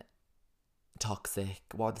 Toxic,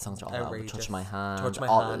 what are the songs on all? Touch My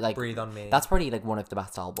Hand, like Breathe on Me. That's probably like one of the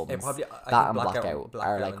best albums. Probably, that and Blackout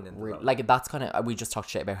are like like that's kind of, we just talked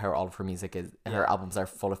shit about how all of her music is, her albums are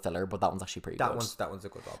full of filler, but that one's actually pretty good. That one's a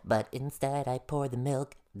good album. But instead I pour the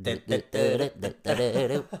milk.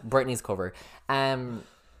 Britney's cover.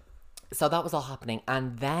 So that was all happening,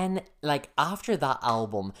 and then like after that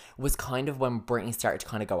album was kind of when Britney started to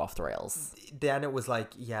kind of go off the rails. Then it was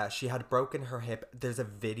like, she had broken her hip. There's a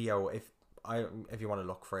video, if you want to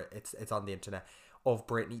look for it, it's on the internet, of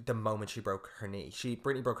Britney the moment she broke her knee.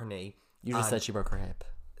 Britney broke her knee. You just said she broke her hip.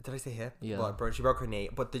 Did I say hip? Yeah. Well, she broke her knee,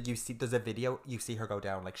 but there's a video, you see her go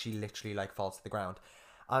down, like she literally like falls to the ground.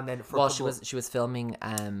 And then she was filming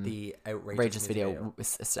the outrageous video.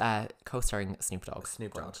 Co-starring Snoop Dogg.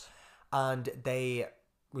 And they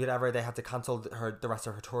had to cancel the rest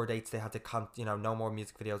of her tour dates. They had to no more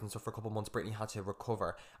music videos and stuff for a couple of months. Britney had to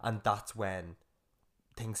recover, and that's when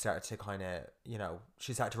things started to kind of,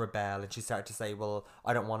 she started to rebel, and she started to say, well,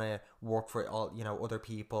 I don't want to work for all, other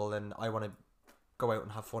people, and I want to go out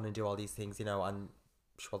and have fun and do all these things, and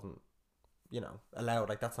she wasn't, allowed.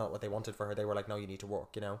 Like, that's not what they wanted for her. They were like, no, you need to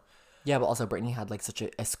work, Yeah, but also Britney had like such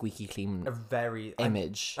a squeaky clean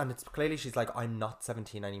image. And it's clearly she's like, I'm not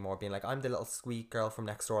 17 anymore, being like, I'm the little squeak girl from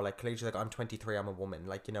next door. Like, clearly she's like, I'm 23, I'm a woman.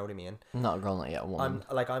 Like, you know what I mean? Not a girl, not yet a woman.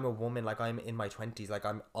 I'm a woman. Like, I'm in my 20s. Like,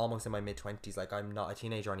 I'm almost in my mid-20s. Like, I'm not a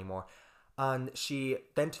teenager anymore. And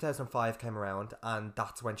then 2005 came around, and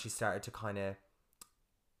that's when she started to kind of...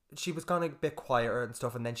 She was kind of a bit quieter and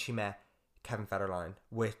stuff, and then she met Kevin Federline,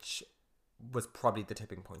 which was probably the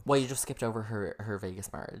tipping point. Well, you just skipped over her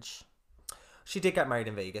Vegas marriage. She did get married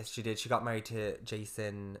in Vegas. She did. She got married to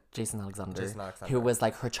Jason Alexander, who was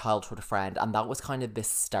like her childhood friend, and that was kind of the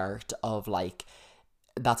start of like,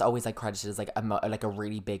 that's always like credited as like a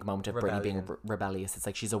really big moment of Britney being rebellious. It's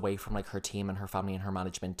like she's away from like her team and her family and her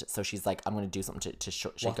management, so she's like, I'm going to do something to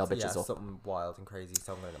shake all bitches up. Something wild and crazy,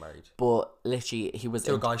 so I'm going to get married. But literally, he was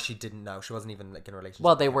to a guy she didn't know. She wasn't even like in a relationship.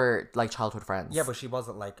 Well, they were like childhood friends. Yeah, but she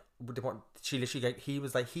wasn't like, she literally, he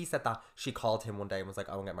was like, he said that she called him one day and was like,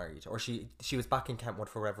 I want to get married, or she was back in Kentwood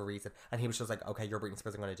for whatever reason, and he was just like, okay, you're Britney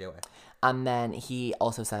Spears, I'm going to do it. And then he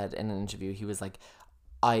also said in an interview, he was like,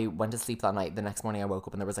 I went to sleep that night. The next morning I woke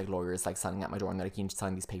up and there was like lawyers like standing at my door, and they're like, you need to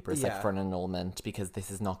sign these papers like for an annulment because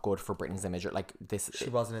this is not good for Britney's image, or like this. She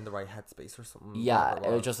wasn't in the right headspace or something. Yeah,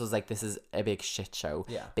 it just was like, this is a big shit show.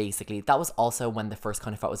 Yeah. Basically, that was also when the first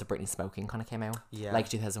kind of photos of Britney smoking kind of came out. Yeah. Like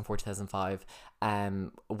 2004, 2005,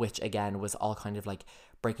 which again was all kind of like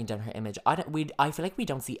breaking down her image. I feel like we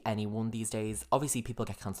don't see anyone these days. Obviously, people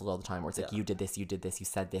get cancelled all the time, where it's like, you did this, you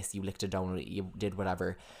said this, you licked a donut, you did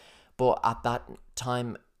whatever. But at that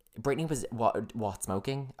time, Britney was what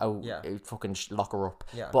smoking? Oh, yeah. Fucking lock her up.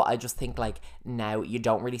 Yeah. But I just think like now you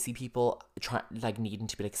don't really see people needing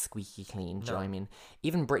to be like squeaky clean. Do you know what I mean?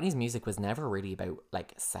 Even Britney's music was never really about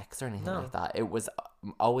like sex or anything like that. It was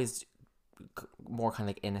always more kind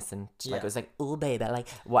of like innocent. Yeah. Like it was like, oh baby, like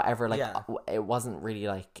whatever. Like Yeah. it wasn't really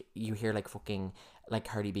like you hear like fucking like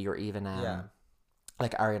Cardi B or even Yeah.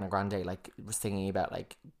 like Ariana Grande like was singing about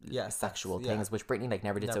like Yeah, sexual sex, things, which Britney like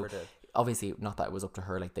never did. Never So did. obviously not that it was up to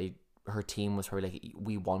her. Like her team was probably like,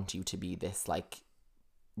 we want you to be this like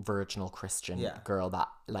virginal Christian Yeah. girl that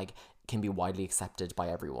like can be widely accepted by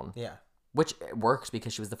everyone. Yeah. Which worked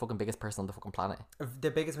because she was the fucking biggest person on the fucking planet. The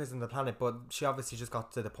biggest person on the planet, but she obviously just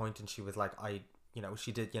got to the point and she was like,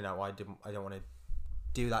 she did, I don't want to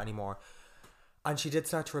do that anymore. And she did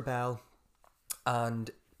start to rebel. And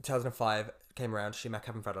 2005 came around, she met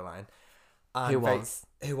Kevin Federline. And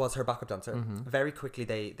who was her backup dancer. Very quickly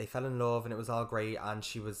they fell in love and it was all great, and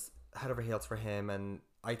she was head over heels for him. And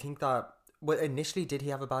I think that, well, initially did he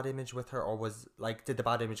have a bad image with her, or was like, did the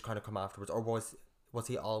bad image kind of come afterwards, or was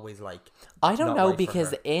he always like, I don't not know, right for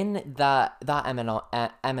because her? in that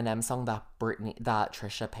Eminem song that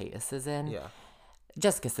Trisha Paytas is in, Yeah.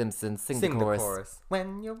 Jessica Simpson sing The the chorus. chorus.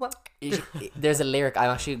 When you walk. There's a lyric, I'm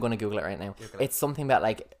actually going to Google it right now. Google it. It's something about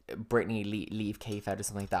like Britney leave K-Fed or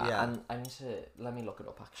something like that. Yeah. And I need to, let me look it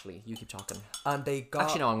up actually. You keep talking. And they got...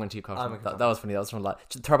 Actually, no, I'm going to keep talking. I'm gonna That was funny. That was from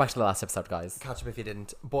throw back to the last episode, guys. Catch up if you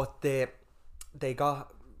didn't. But they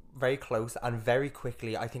got very close, and very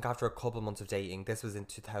quickly, I think after a couple of months of dating, this was in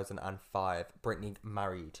 2005, Britney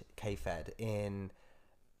married K-Fed in...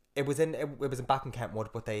 It was in back in Kentwood,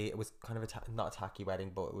 but it was kind of not a tacky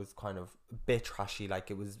wedding, but it was kind of a bit trashy.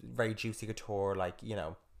 Like, it was very Juicy Couture, like,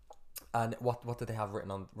 And what did they have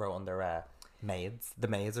wrote on their maids? The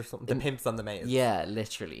maids or something? The pimps on the maids. Yeah,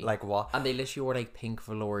 literally. Like what? And they literally wore like pink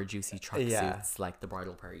velour juicy tracksuits, Yeah. like the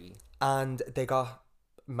bridal party. And they got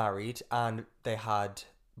married, and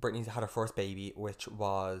Britney had her first baby, which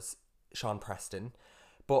was Sean Preston.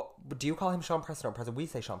 But do you call him Sean Preston or Preston? We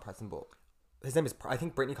say Sean Preston, but his name is, I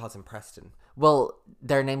think Britney calls him Preston. Well,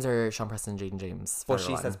 their names are Sean Preston and Jaden James. But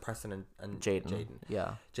she says Preston and Jaden.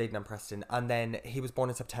 Yeah. Jaden and Preston. And then he was born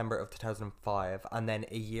in September of 2005. And then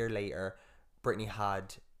a year later, Britney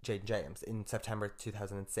had Jaden James in September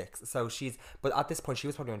 2006. So but at this point, she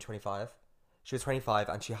was probably only 25. She was 25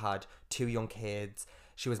 and she had 2 young kids.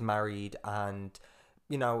 She was married, and,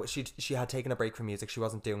 she had taken a break from music. She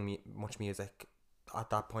wasn't doing much music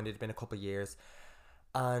at that point. It had been a couple of years.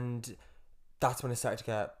 And that's when it started to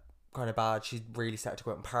get kind of bad. She really started to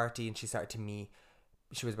go out and party, and she started to meet...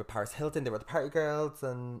 She was with Paris Hilton. They were the party girls,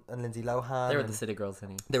 and Lindsay Lohan. They were the city girls,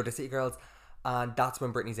 honey. They were the city girls. And that's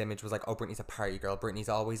when Britney's image was like, oh, Britney's a party girl. Britney's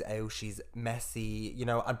always out. She's messy,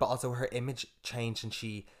 but also her image changed, and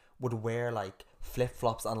she would wear like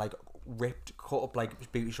flip-flops and like ripped, cut up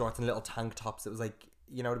like booty shorts and little tank tops. It was like,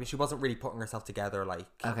 you know what I mean? She wasn't really putting herself together. Like,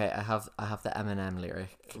 Okay, I have the Eminem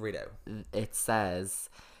lyric. read out. It says,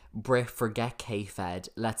 Brit, forget K-Fed,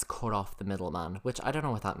 let's cut off the middleman, which I don't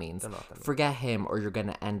know what that means. Don't know what that means. Forget him or you're going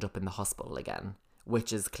to end up in the hospital again,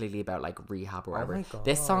 which is clearly about like rehab or whatever. my God.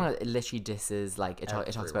 This song literally disses like, it talks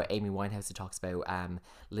Everyone. about Amy Winehouse, it talks about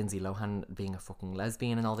Lindsay Lohan being a fucking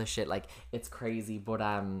lesbian and all this shit. Like, it's crazy, but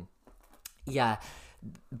yeah,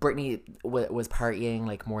 Britney was partying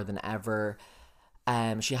like more than ever.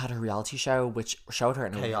 She had her reality show, which showed her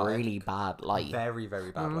in a Chaotic. really bad light. Very,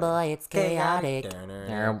 very bad. Boy, it's chaotic.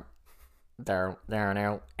 Chaotic. But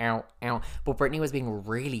Britney was being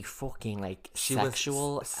really fucking like She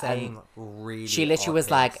sexual. was saying really... She literally odd was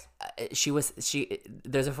things. like,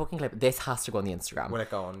 there's a fucking clip. This has to go on the Instagram. Will it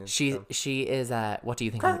go on? She Instagram? is what do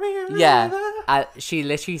you think? Cry me a Yeah, river. she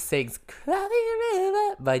literally sings "Cry Me a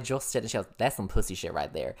River" by Justin, and she goes, "That's some pussy shit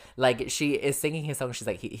right there." Like, she is singing his song. She's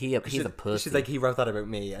like, he's a pussy. She's like, he wrote that about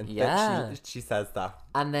me, and Yeah. then she says that.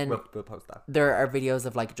 And then We'll post that. there are videos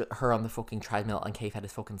of like her on the fucking treadmill, and K-Fed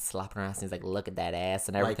is fucking slapping her ass, and he's like, "Look at that ass"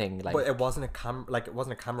 and everything. Like, but it wasn't a camera.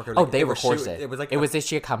 oh, they were recorded shooting- it. It was like it was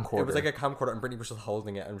literally a camcorder. It was like a camcorder, and Britney was just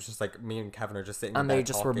holding it, and it was just like me and Kevin are just sitting. and in they bed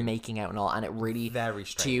just were talking. making out and all, and it really, Very to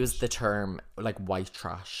strange. use the term like white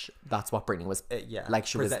trash, that's what Britney was. Yeah, like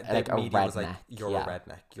she was the like a media was redneck. like, you're yeah. a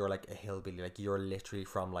redneck. You're like a hillbilly. Like, you're literally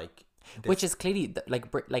from like. Which is clearly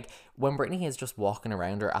like when Britney is just walking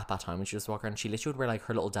around, or at that time when she was walking around, she literally would wear like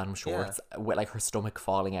her little denim shorts with like her stomach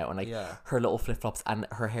falling out, and like her little flip flops, and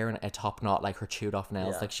her hair in a top knot, like her chewed off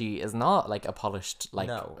nails. Yeah. Like, she is not like a polished like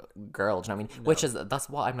girl. Do you know what I mean? Which is, that's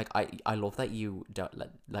what I'm like. I love that you don't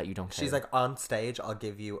let you don't care. She's like, on stage, I'll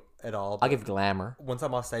give you it all. I'll give glamour. Once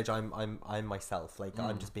I'm off stage, I'm myself. Like,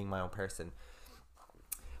 I'm just being my own person.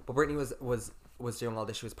 But Britney was doing all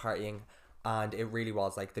this. She was partying, and it really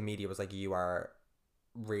was like, the media was like, you are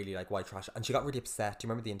really like white trash, and she got really upset. Do you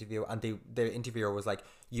remember the interview? And the interviewer was like,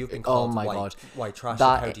 you've been called white trash.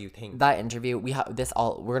 Like, how do you think that interview? We have this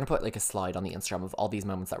all. We're gonna put like a slide on the Instagram of all these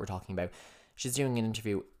moments that we're talking about. She's doing an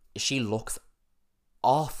interview. she looks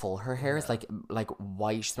awful. Her hair is like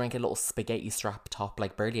white. She's wearing a little spaghetti strap top,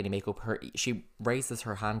 like barely any makeup. She raises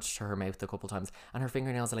her hand to her mouth a couple times, and her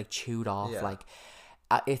fingernails are like chewed off. Yeah. Like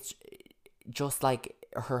it's just like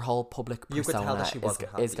her whole public You could tell persona that she wasn't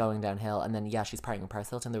is happy. going downhill. And then she's partying with Paris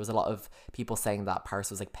Hilton. There was a lot of people saying that Paris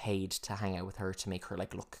was like paid to hang out with her to make her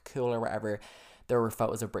like look cool or whatever. There were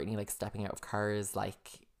photos of Britney like stepping out of cars,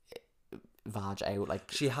 like vag out,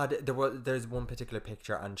 like She had there's one particular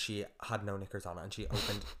picture and she had no knickers on, and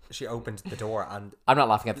she opened the door, and I'm not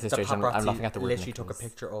laughing at the the situation. I'm paparazzi laughing at the word. literally took a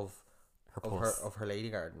picture of puss. her lady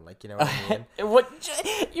garden, like, you know what I mean. What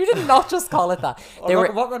you did not just call it that.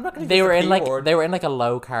 I'm not gonna They use were the in P like word. they were in like a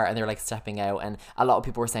low car, and they were like stepping out, and a lot of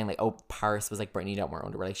people were saying like, oh, Paris was like, Britney, don't wear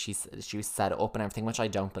underwear, like she was set up and everything, which I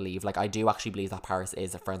don't believe. Like I do actually believe that Paris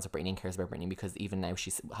is friends with Britney and cares about Britney, because even now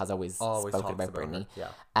she has always spoken talks about her. Britney. Yeah.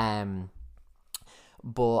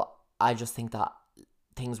 But I just think that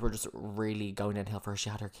things were just really going downhill for her. She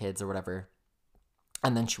had her kids or whatever,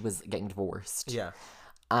 and then she was getting divorced. Yeah.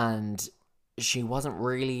 And she wasn't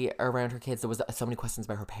really around her kids. There was so many questions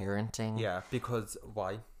about her parenting. Yeah. Because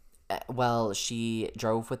why? Well, she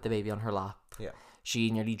drove with the baby on her lap. Yeah. She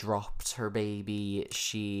nearly dropped her baby.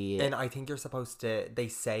 And I think you're supposed to. They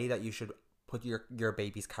say that you should put your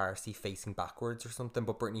baby's car seat facing backwards or something,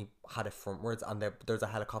 but Britney had it frontwards, and there's a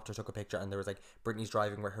helicopter took a picture, and there was like Britney's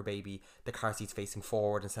driving with her baby, the car seat's facing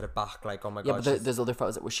forward instead of back. Like, oh my Yeah, god. but there's other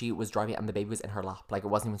photos where she was driving and the baby was in her lap. Like it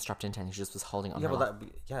wasn't even strapped into anything. She just was holding it on Yeah, her well,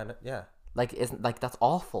 lap. yeah. Like isn't like that's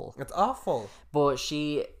awful. It's awful. But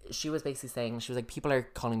she was basically saying, she was like, people are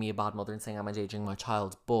calling me a bad mother and saying I'm endangering my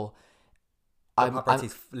child, but I'm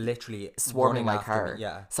Paparazzi's literally swarming running my after car. me.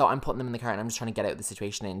 Yeah. So I'm putting them in the car and I'm just trying to get out of the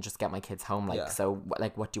situation and just get my kids home. Like, Yeah. so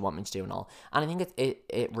like, what do you want me to do and all? And I think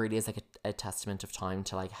it really is like a testament of time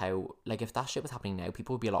to like how, like if that shit was happening now,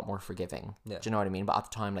 people would be a lot more forgiving. Yeah. Do you know what I mean? But at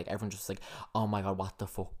the time, like everyone just was like, oh my God, what the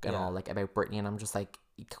fuck and Yeah. all, like about Britney. And I'm just like,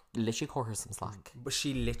 literally cut her some slack. But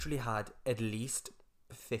she literally had at least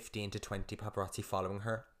 15 to 20 paparazzi following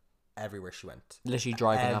her everywhere she went. Literally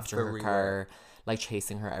driving after her Everywhere. car, like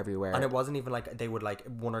chasing her everywhere. And it wasn't even like they would like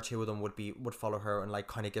one or two of them would follow her and like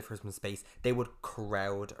kind of give her some space. They would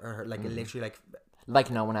crowd her, like literally like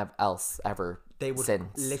no one else ever they would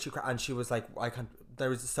since. literally and she was like, I can't. There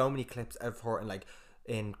was so many clips of her and like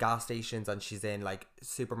in gas stations, and she's in like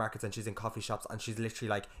supermarkets, and she's in coffee shops, and she's literally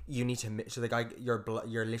like, you need to. She's like, you're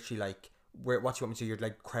literally like, what do you want me to do? You're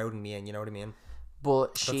like crowding me in. You know what I mean?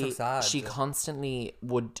 But so she sad. constantly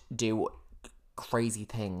would do crazy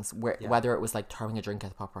things, whether it was like throwing a drink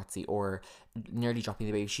at the paparazzi or nearly dropping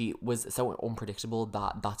the baby. She was so unpredictable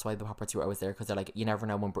that's why the paparazzi were always there, because they're like, you never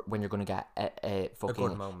know when you're going to get a fucking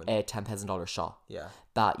good moment. a $10,000 shot Yeah.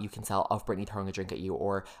 that you can sell of Britney throwing a drink at you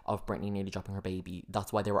or of Britney nearly dropping her baby.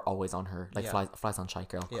 That's why they were always on her, like Yeah. flies on shite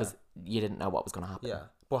girl, because you didn't know what was going to happen. Yeah.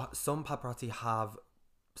 But some paparazzi have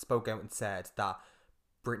spoke out and said that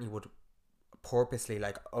Britney would purposely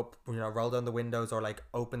like roll down the windows or like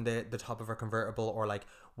open the top of her convertible, or like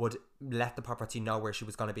would let the paparazzi know where she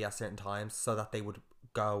was going to be at certain times so that they would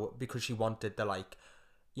go, because she wanted the like,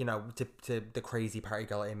 you know, to the crazy party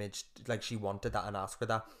girl image, like she wanted that and asked for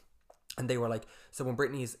that. And they were like, so when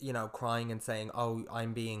Britney's, you know, crying and saying, oh,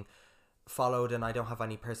 I'm being followed and I don't have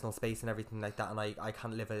any personal space and everything like that, and I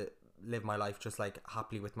can't live my life just like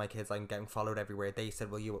happily with my kids, I'm getting followed everywhere, they said,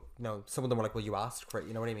 well, you know, some of them were like, well, you asked for it,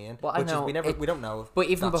 you know what I mean? Well, I know we don't know but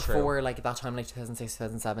even that's before true. like that time, like 2006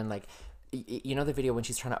 2007, like you know the video when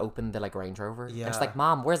she's trying to open the like Range Rover, and she's Yeah. like,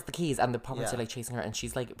 Mom, where's the keys? And the paparazzi Yeah. are like chasing her, and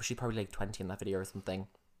she's probably like 20 in that video or something.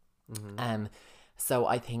 So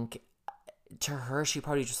I think to her, she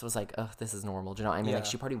probably just was like, oh, this is normal, do you know what I mean? Like Yeah.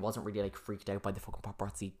 she probably wasn't really like freaked out by the fucking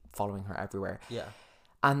paparazzi following her everywhere. Yeah.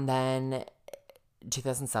 And then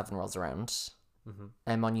 2007 rolls around,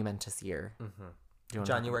 a monumentous year. Do you wanna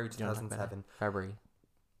January do you wanna talk about it? 2007. February.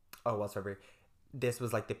 Oh, it was February. This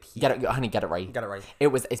was like the peak. Get it, honey, get it right. Get it right.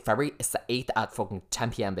 It's February 8th at fucking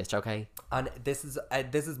 10 p.m, bitch, okay? And this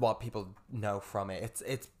is what people know from it.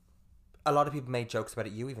 It's a lot of people made jokes about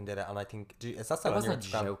it. You even did it, and I think is that still It on your wasn't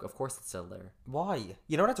a Instagram? joke. Of course it's still there. Why?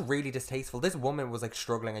 You know, that's really distasteful. This woman was like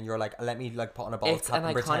struggling, and you're like, let me like put on a ball It's cap an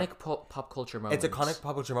and pretend. iconic pop culture moment. It's iconic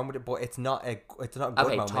pop culture moment, but it's not a good Okay,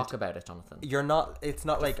 moment. talk about it, Jonathan. You're not. It's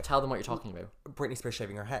not like Tell them what you're talking about. Britney Spears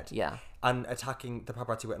shaving her head. Yeah. And attacking the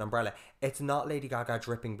paparazzi with an umbrella. It's not Lady Gaga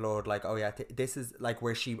dripping blood. Like, oh yeah, this is like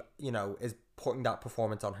where she, you know, is putting that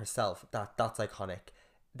performance on herself. That's iconic.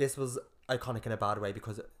 This was iconic in a bad way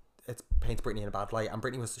because it paints Britney in a bad light, and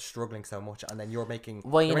Britney was struggling so much, and then you're making.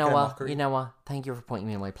 Well, you you're know making a what? mockery. You know what? Thank you for pointing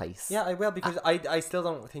me in my place. Yeah, I will, because I still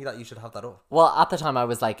don't think that you should have that up. Well, at the time, I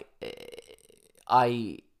was like,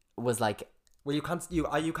 Well, you can't say you're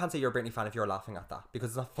a Britney fan if you're laughing at that because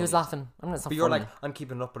it's not funny. He was laughing. I mean, it's not But you're funny. like, I'm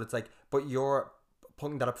keeping it up, but it's like, but you're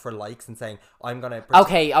putting that up for likes and saying, I'm gonna.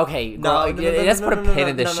 Okay. No, Let's put a pin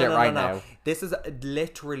in this shit right now. This is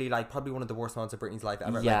literally like probably one of the worst moments of Britney's life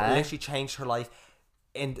ever. Yeah. Like, literally changed her life.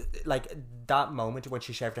 And like that moment when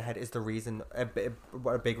she shaved her head is the reason, a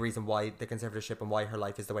big reason why the conservatorship and why her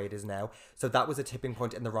life is the way it is now. So that was a tipping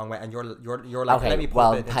point in the wrong way. And you're like, let me put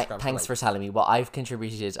well, it in Instagram thanks for telling me. Well, I've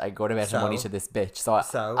contributed a good amount of money to this bitch,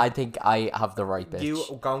 so I think I have the right bitch.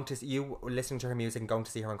 You listening to her music and going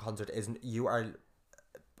to see her in concert you are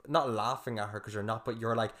not laughing at her because you're not, but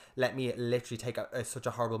you're like, let me literally take such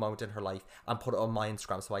a horrible moment in her life and put it on my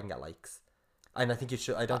Instagram so I can get likes. And I think you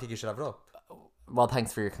should. I don't think you should have it up. Well,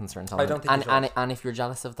 thanks for your concern, Tom. I don't think and if you're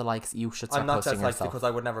jealous of the likes, you should start I'm not posting jealous yourself. because I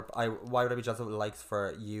would never. Why would I be jealous of the likes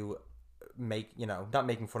for you? Not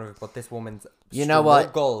making fun of it, but this woman's. You know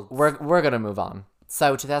what? Gold. We're gonna move on.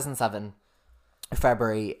 So 2007,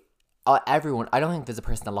 February. Everyone, I don't think there's a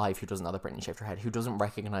person alive who doesn't know that Britney shaved her head, who doesn't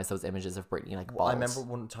recognize those images of Britney like bald. I remember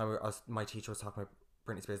one time my teacher was talking about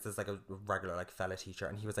Britney Spears. There's like a regular like fella teacher,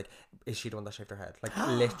 and he was like, "Is she the one that shaved her head?" Like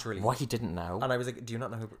literally. What, he didn't know? And I was like, "Do you not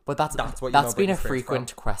know who?" But that's what that's been Britney a Spears frequent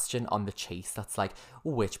from. question on the Chase. That's like,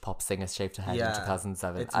 which pop singer shaved her head in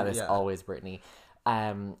 2007, and it's always Britney.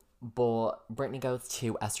 But Britney goes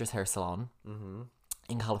to Esther's hair salon.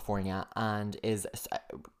 In California and is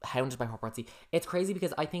hounded by paparazzi. It's crazy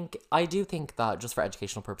because I do think that just for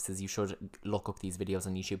educational purposes you should look up these videos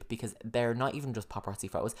on YouTube because they're not even just paparazzi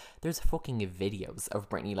photos. There's fucking videos of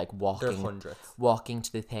Britney like walking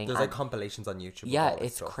to the thing. There's like compilations on YouTube. Yeah,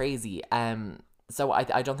 it's crazy. So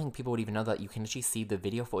I don't think people would even know that you can actually see the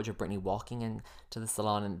video footage of Britney walking into the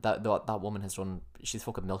salon, and that woman has done. She's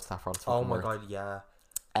fucking milked that for all it's fucking worth. God, yeah.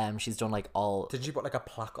 She's done like all. Did she put like a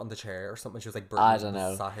plaque on the chair or something? She was like, I don't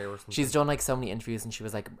know. Sat here or something. She's done like so many interviews, and she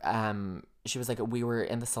was like, we were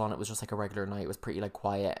in the salon. It was just like a regular night. It was pretty like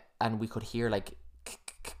quiet, and we could hear like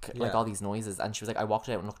like all these noises. And she was like, I walked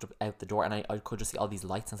out and looked out the door, and I could just see all these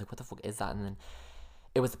lights. And I was like, what the fuck is that? And then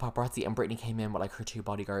it was the paparazzi, and Britney came in with like her 2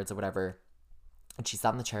 bodyguards or whatever, and she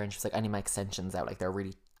sat in the chair, and she was like, I need my extensions out. Like they're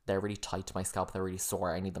really tight to my scalp. They're really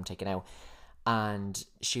sore. I need them taken out. And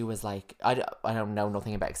she was like, I don't know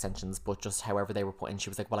nothing about extensions, but just however they were put in, she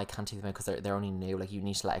was like, well, I can't take them out because they're only new. Like, you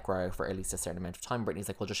need to let it grow out for at least a certain amount of time. Brittany's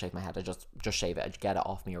like, well, just shave my head. I just shave it. Get it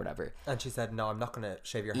off me or whatever. And she said, no, I'm not going to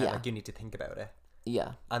shave your head. Yeah. Like, you need to think about it.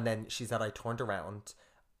 Yeah. And then she said, I turned around,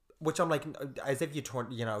 which I'm like, as if you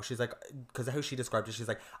turned, she's like, because how she described it, she's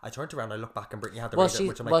like, I turned around, I looked back, and Brittany had the razor,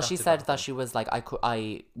 which I'm like, she said that she was like,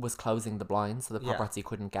 I was closing the blinds so the paparazzi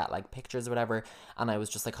couldn't get like pictures or whatever, and I was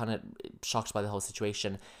just like kind of shocked by the whole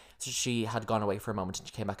situation. So she had gone away for a moment, and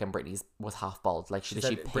she came back, and Brittany's was half bald. Like she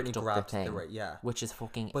picked up the thing, which is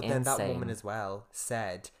fucking insane. But then that woman as well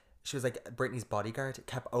said, she was like, Brittany's bodyguard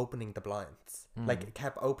kept opening the blinds, like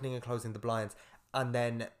kept opening and closing the blinds, and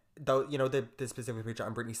then though the specific picture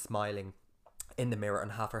and Britney smiling in the mirror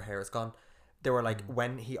and half her hair is gone. They were like,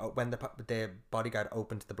 when the bodyguard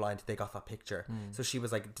opened the blind, they got that picture. So she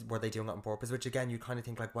was like, were they doing it on purpose? Which again, you kind of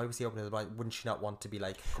think like, why was he opening the blind? Wouldn't she not want to be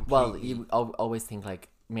like completely... Well, you always think like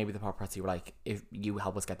maybe the paparazzi were like, if you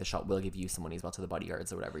help us get the shot, we'll give you some money as well to the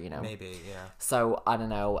bodyguards or whatever, maybe, yeah. So I don't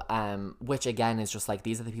know, which again is just like,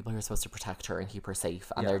 these are the people who are supposed to protect her and keep her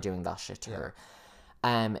safe, and they're doing that shit to her.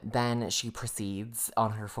 Then she proceeds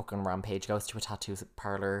on her fucking rampage, goes to a tattoo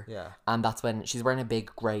parlor. Yeah. And that's when she's wearing a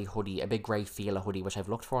big grey hoodie, a big grey Fila hoodie, which I've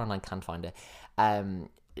looked for online, can't find it. And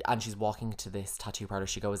she's walking to this tattoo parlor.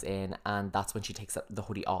 She goes in, and that's when she takes the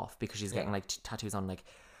hoodie off because she's getting like tattoos on like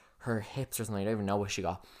her hips or something. I don't even know what she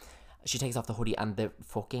got. She takes off the hoodie, and the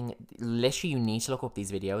fucking, literally, you need to look up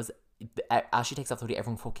these videos. As she takes off the hoodie,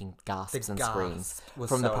 everyone fucking gasps and screams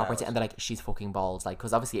from the paparazzi, and they're like, she's fucking bald, like,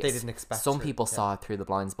 because obviously they didn't expect some people saw it through the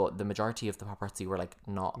blinds, but the majority of the paparazzi were like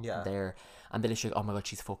not there, and they literally, oh my god,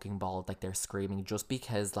 she's fucking bald, like they're screaming just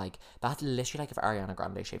because like that's literally like if Ariana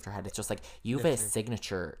Grande shaved her head, it's just like you have a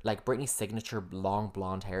signature, like Britney's signature long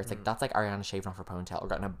blonde hair. It's like that's like Ariana shaving off her ponytail or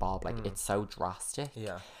getting a bob, like it's so drastic.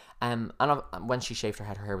 And when she shaved her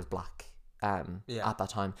hair was black at that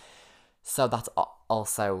time, so that's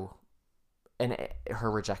also in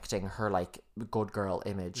her rejecting her like good girl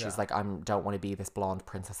image. She's like, don't want to be this blonde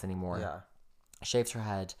princess anymore. Shaves her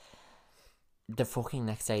head. The fucking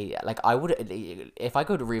next day, like I would, if I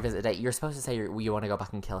could revisit a day, you're supposed to say you want to go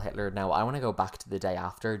back and kill Hitler. No, I want to go back to the day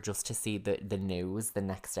after just to see the news the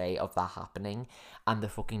next day of that happening, and the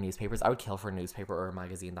fucking newspapers. I would kill for a newspaper or a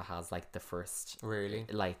magazine that has like the first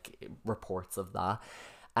like reports of that,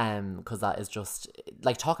 because that is just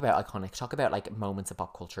like, talk about iconic, talk about like moments of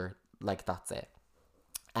pop culture. Like that's it.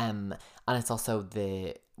 And it's also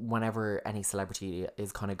whenever any celebrity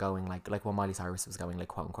is kind of going like when Miley Cyrus was going like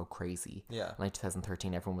quote unquote crazy, Yeah. like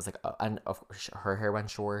 2013, everyone was like, and of course her hair went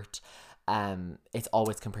short. It's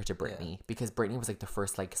always compared to Britney because Britney was like the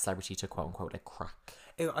first like celebrity to quote unquote like crack.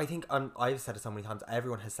 I think I've said it so many times.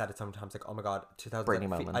 Everyone has said it so many times. Like, oh my god, 2000. Britney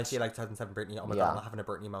moment. I feel like 2007 Britney. Oh my Yeah. god, I'm having a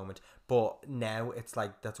Britney moment. But now it's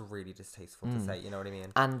like that's really distasteful to say. You know what I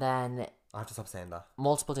mean? And then I have to stop saying that.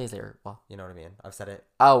 multiple days later, what? You know what I mean? I've said it.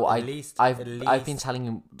 Oh, I've I've been least telling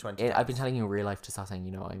you 20 I've been telling you in real life to stop saying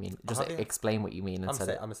you know what I mean. Just have you? explain what you mean I'm instead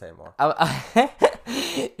of gonna say it more.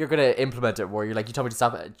 you're gonna implement it more. You're like, you told me to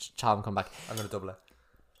stop it, child, come back. I'm gonna double it.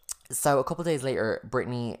 So a couple days later,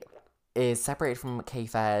 Britney is separated from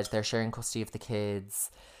K-Fed. They're sharing custody of the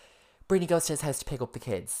kids. Britney goes to his house to pick up the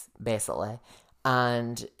kids, basically,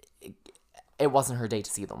 and it wasn't her day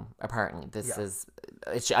to see them. Apparently, this is.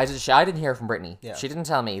 I didn't hear from Britney. Yeah. She didn't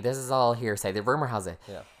tell me. This is all hearsay. The rumor has it.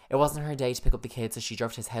 Yeah. It wasn't her day to pick up the kids, so she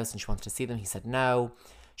drove to his house and she wanted to see them. He said no.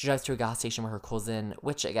 She drives to a gas station with her cousin,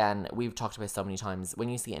 which again we've talked about so many times. When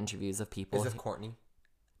you see interviews of people, Is this Courtney?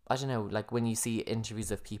 I don't know, like when you see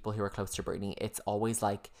interviews of people who are close to Britney, it's always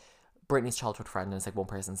like Britney's childhood friend, and it's like one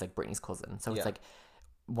person's like Britney's cousin. So it's like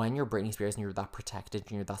when you're Britney Spears and you're that protected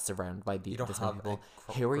and you're that surrounded by You don't this many have people,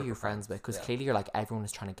 a who are group you of friends friends. with? Because Yeah. clearly you're like, everyone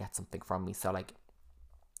is trying to get something from me. So like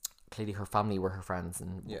clearly her family were her friends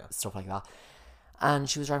and stuff like that. And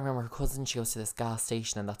she was driving around with her cousin. She goes to this gas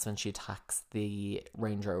station, and that's when she attacks the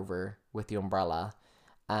Range Rover with the umbrella,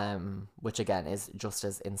 which again is just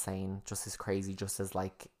as insane, just as crazy, just as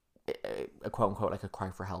like a quote unquote like a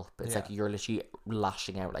cry for help. It's like you're literally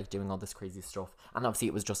lashing out, like doing all this crazy stuff. And obviously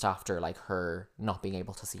it was just after like her not being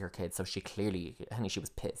able to see her kids, so she clearly, honey, she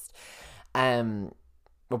was pissed.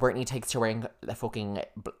 But Britney takes to wearing a fucking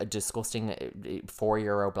disgusting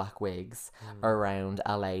 €4 black wigs around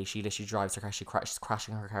LA. She literally drives her car. She's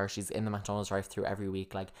crashing her car. She's in the McDonald's drive-through every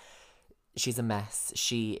week. Like, she's a mess.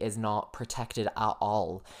 She is not protected at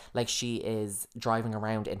all. Like, she is driving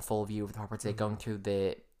around in full view of the property, going through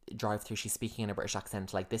the drive-through. She's speaking in a British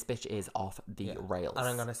accent. Like, this bitch is off the rails. And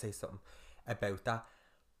I'm gonna say something about that.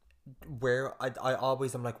 Where I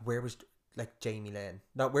always am like, where was like Jamie Lynn?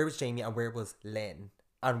 No, where was Jamie and where was Lynn?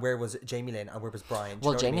 And where was Jamie Lynn and where was Brian?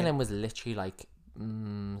 Well, Jamie Lynn was literally like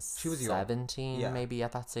she was young. 17 maybe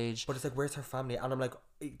at that stage. But it's like, where's her family? And I'm like,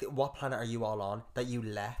 what planet are you all on that you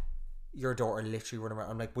let your daughter literally run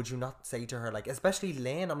around? I'm like, would you not say to her, like, especially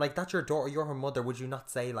Lynn, I'm like, that's your daughter, you're her mother, would you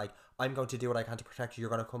not say like, I'm going to do what I can to protect you,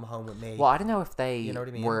 you're going to come home with me? Well, I don't know if they You know what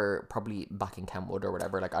I mean? were probably back in Kentwood or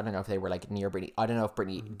whatever. Like, I don't know if they were like near Britney. I don't know if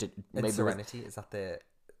Britney did. In Maybe Serenity, is that the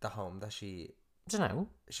home that I don't know.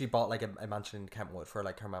 she bought like a mansion in Kentwood for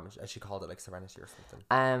like her mum, and she called it like Serenity or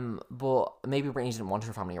something. But maybe Britney didn't want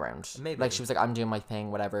her family around. Maybe. Like, she was like, I'm doing my thing,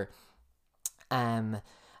 whatever. And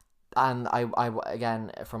I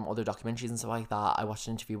again, from other documentaries and stuff like that, I watched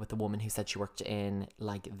an interview with a woman who said she worked in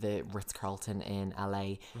like the Ritz-Carlton in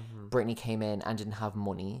LA. Britney came in and didn't have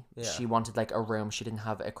money. Yeah. She wanted like a room. She didn't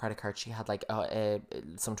have a credit card. She had like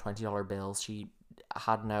some $20 bills. She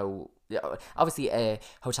had no, obviously a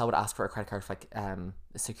hotel would ask for a credit card for like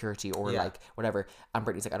security or like whatever, and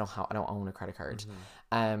Britney's like, I don't own a credit card.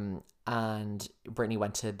 And Britney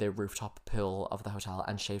went to the rooftop pool of the hotel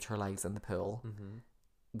and shaved her legs in the pool,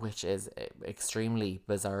 which is extremely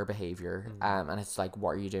bizarre behavior. And it's like,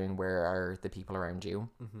 what are you doing? Where are the people around you?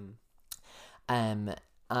 And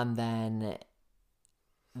then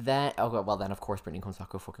of course Britney comes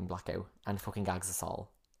back with fucking Blackout and fucking gags us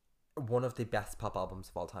all. One of the best pop albums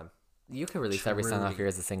of all time. You could release every song off here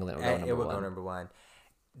as a single, and It will go number one.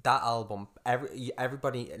 That album,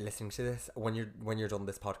 everybody listening to this, when you're done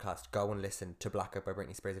this podcast, go and listen to Blackout by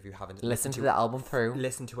Britney Spears if you haven't. Listen to the album through.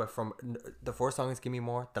 Listen to it from the first song is Give Me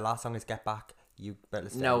More. The last song is Get Back. You better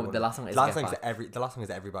listen. No, the last song is Get Back. The last song is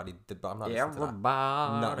Everybody. I'm not listening to that. Everybody.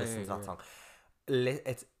 I'm not listening to that song.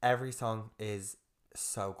 It's every song is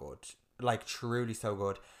so good, like truly so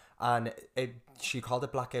good. And she called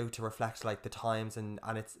it Blackout to reflect like the times, and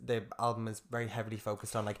it's the album is very heavily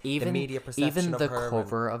focused on like the media perception even of the her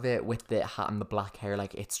cover of it with the hat and the black hair,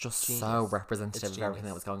 like it's just so representative of everything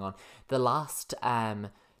that was going on. The last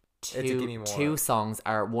two songs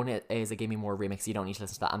are, one is a Give Me More remix, you don't need to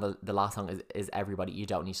listen to that, and the last song is Everybody, you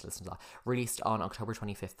don't need to listen to that. Released on October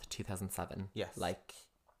 25th 2007. Yes. Like,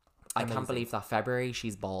 I can't believe that. February,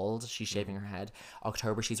 she's bald, she's shaving her head.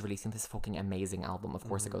 October, she's releasing this fucking amazing album. Of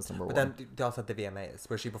course, it goes number one. But then they also had the VMAs,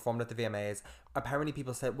 where she performed at the VMAs. Apparently,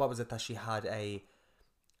 people said, what was it, that she had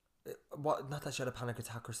what? Not that she had a panic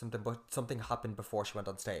attack or something, but something happened before she went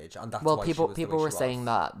on stage, and that's Well, why people she was the people way were she saying was.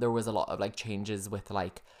 that there was a lot of like changes with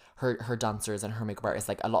like her dancers and her makeup artists.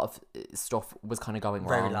 Like a lot of stuff was kind of going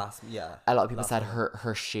Very wrong. last, yeah. A lot of people last said minute.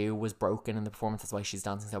 her shoe was broken in the performance. That's why she's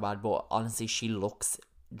dancing so bad. But honestly, she looks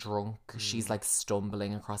drunk. She's like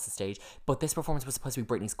stumbling across the stage. But this performance was supposed to be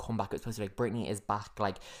Britney's comeback. It was supposed to be like Britney is back.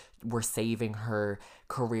 Like we're saving her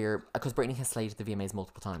career because Britney has slayed the VMAs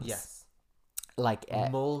multiple times. Yes, Like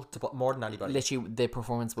multiple, more than anybody. literally the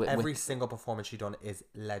performance with Every single performance she done is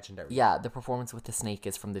legendary. yeah, the performance with the snake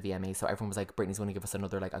is from the VMA, so everyone was like, Britney's going to give us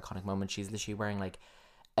another like iconic moment. She's literally wearing like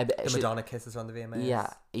The Madonna kisses on the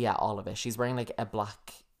VMAs. yeah, all of it. She's wearing like a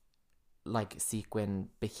black like sequin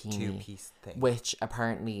bikini, Two-piece thing. which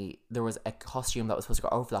apparently there was a costume that was supposed to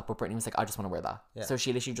go over that, but Britney was like, I just want to wear that. Yeah. So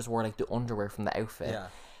she literally just wore like the underwear from the outfit. Yeah.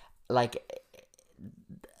 Like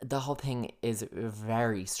the whole thing is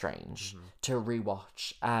very strange to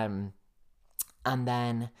rewatch. And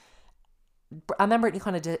then Britney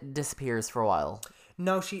kind of disappears for a while.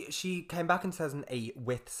 No, she came back in 2008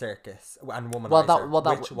 with Circus and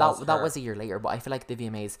Womanizer. That was a year later, but I feel like the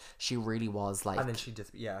VMAs, she really was like, and then she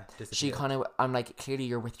disappeared. she kind of, I'm like, clearly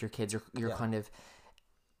you're with your kids, you're Yeah. kind of,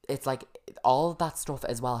 it's like all that stuff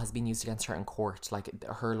as well has been used against her in court, like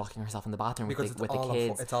her locking herself in the bathroom because with the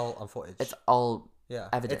kids. it's all on footage. It's all yeah.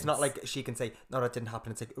 evidence. It's not like she can say no, that didn't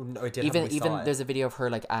happen. It's like oh, no, it did. happen, we saw Even it. there's a video of her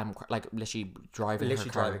like literally driving her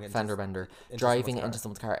car, driving into fender bender, into driving someone's into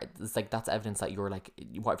someone's car. It's like that's evidence that you're like,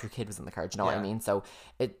 what if your kid was in the car? Do you know what I Yeah.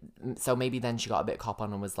 mean? So maybe then she got a bit cop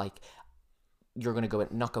on and was like, you're gonna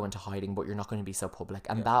not go into hiding, but you're not going to be so public.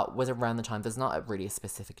 And that was around the time. There's not really a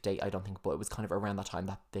specific date, I don't think, but it was kind of around that time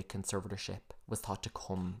that the conservatorship was thought to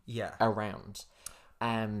come Yeah. around.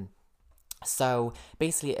 So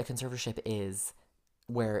basically, a conservatorship is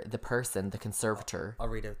where the conservator. I'll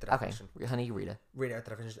read out the Okay, definition. honey, you read it. Read out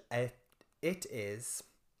the definition. It is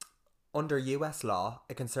under U.S. law,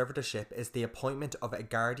 a conservatorship is the appointment of a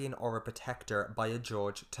guardian or a protector by a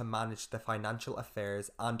judge to manage the financial affairs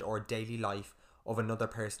and or daily life of another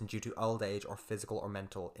person due to old age or physical or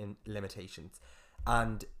mental limitations.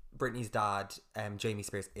 And Britney's dad, Jamie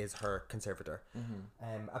Spears, is her conservator.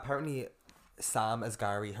 Apparently, Sam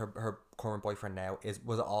Asghari, her current boyfriend now,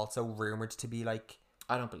 was also rumored to be like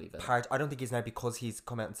I don't believe it. I don't think he's now, because he's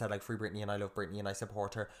come out and said like free Britney and I love Britney and I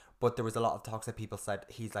support her. But there was a lot of talks that people said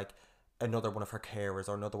he's like another one of her carers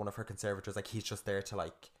or another one of her conservators. Like he's just there to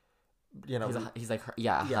like, you know, He's like her,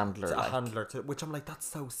 a handler. to, Like, a handler. To which I'm like, that's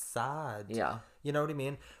so sad. yeah. You know what I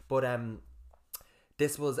mean? But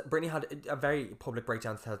this was Britney had a very public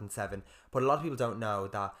breakdown in 2007. But a lot of people don't know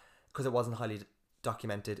that because it wasn't highly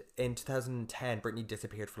documented. In 2010, Britney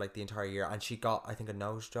disappeared for like the entire year, and she got, I think, a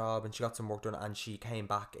nose job, and she got some work done, and she came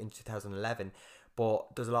back in 2011.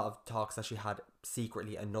 But there's a lot of talks that she had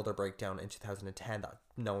secretly another breakdown in 2010 that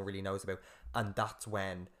no one really knows about, and that's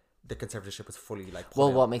when the conservatorship was fully like.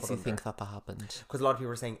 Well, what makes you think that happened? Because a lot of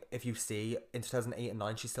people are saying if you see in 2008 and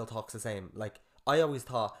 9, she still talks the same. Like I always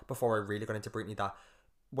thought before I really got into Britney that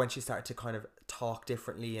when she started to kind of talk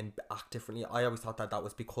differently and act differently, I always thought that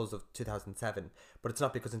was because of 2007. But it's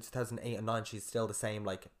not, because in 2008 and 9 she's still the same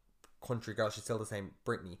like country girl, she's still the same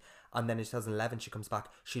Britney. And then in 2011 she comes back,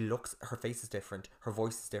 her face is different, her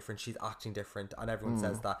voice is different, she's acting different, and everyone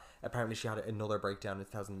says that apparently she had another breakdown in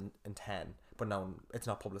 2010, but no, it's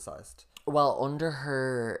not publicized. Well, under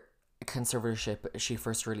her conservatorship, she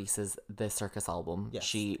first releases the Circus album. Yes.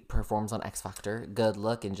 She performs on X Factor. Good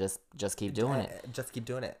luck and just keep doing it. Just keep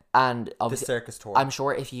doing it. And The obviously, circus tour. I'm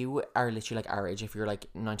sure if you are literally like our age, if you're like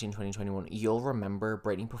 19, 20, 21, you'll remember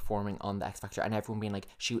Britney performing on the X Factor and everyone being like,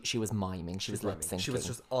 she was miming, she was lip syncing. She was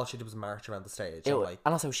just, all she did was march around the stage. And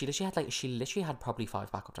also, she literally had probably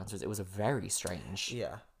 5 backup dancers. It was very strange.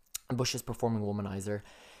 Yeah. And Bush is performing Womanizer.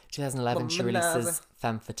 2011, she releases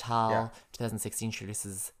Femme Fatale. Yeah. 2016, she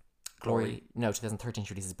releases Glory. No, 2013,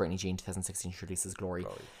 she releases Britney Jean. 2016, she releases Glory.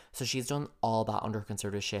 So she's done all that under her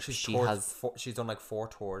conservatorship. She's done like 4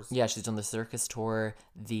 tours. Yeah, she's done the Circus tour,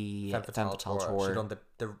 the Femme Fatale tour. She's done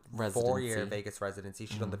the Residency. 4-year Vegas residency.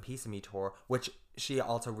 She's done the Piece of Me tour, which she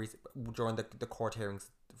also during the court hearings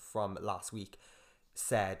from last week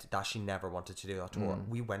said that she never wanted to do that tour.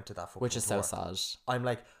 We went to that fucking Which is tour. so sad. I'm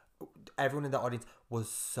like, everyone in the audience was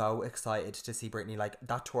so excited to see Britney. Like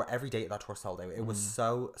that tour, every day that tour sold out. It was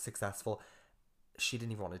so successful. She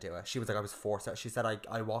didn't even want to do it. She was like, I was forced out. She said,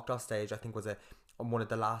 I walked off stage, I think was on one of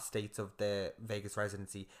the last dates of the Vegas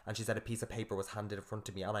residency, and she said a piece of paper was handed in front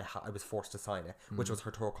of me and I was forced to sign it, which was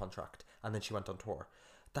her tour contract, and then she went on tour.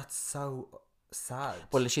 That's so sad.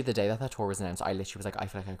 Well, literally the day that tour was announced, I literally was like, I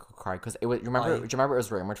feel like I could cry, because it was. Do you remember it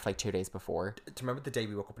was rumored for like 2 days before? Do you remember the day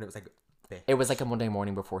we woke up and it was like bitch. It was like a Monday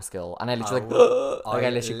morning before school, and I literally I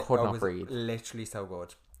literally could not breathe. Literally so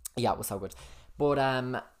good. Yeah, it was so good.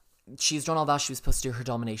 But she's done all that. She was supposed to do her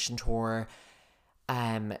Domination tour.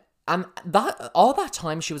 And that all that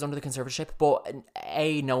time she was under the conservatorship, but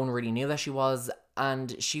no one really knew that she was,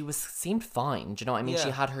 and she seemed fine. Do you know what I mean? Yeah. She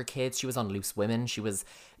had her kids. She was on Loose Women. She was,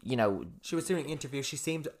 you know, She was doing interviews. She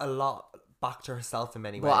seemed a lot back to herself in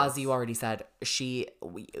many ways. well, as you already said,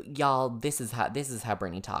 y'all, this is how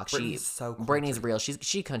Britney talks. Britney's so country. Britney's real.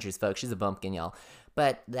 She country's folk. She's a bumpkin, y'all.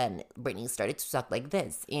 But then Britney started to talk like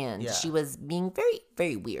this, and Yeah. she was being very,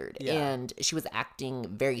 very weird, Yeah. and she was acting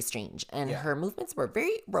very strange, and Yeah. her movements were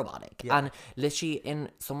very robotic. Yeah. And literally in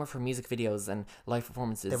some of her music videos and live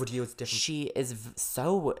performances, They would use different- she is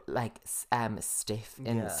so like stiff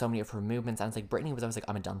in Yeah. so many of her movements, and it's like Britney was always like,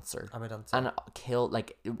 I'm a dancer. I'm a dancer. And killed,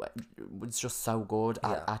 like, it was just so good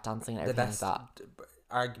at dancing and The everything best, like that.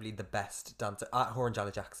 arguably the best dancer. Her and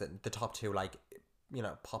Janet Jackson, the top two, like, you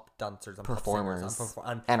know, pop dancers and Performers. pop singers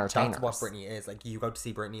and Entertainers. That's what Britney is. Like, you go to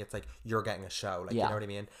see Britney, it's like you're getting a show. Like, Yeah. you know what I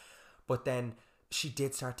mean? But then she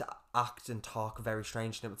did start to act and talk very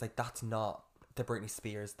strange, and it was like, that's not the Britney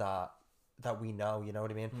Spears that we know. You know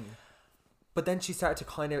what I mean? But then she started to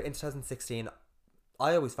kind of in 2016.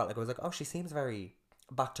 I always felt like I was like, oh, she seems very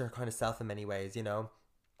back to her kind of self in many ways. You know.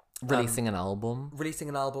 Releasing an album. Releasing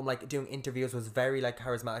an album, like doing interviews, was very like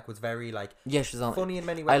charismatic, was very like Yeah, she's on. funny in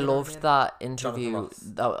many ways. I you know what loved mean? that interview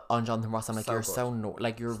Ross. on Jonathan Ross. I'm like, So you're good. so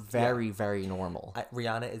like you're very very normal.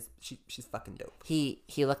 Rihanna is she's fucking dope. He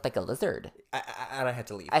looked like a lizard. And I had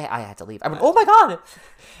to leave. I had to leave. I went, oh my god!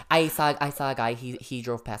 I saw a guy. He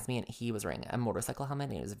drove past me and he was wearing a motorcycle helmet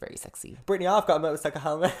and it was very sexy. Brittany, I've got a motorcycle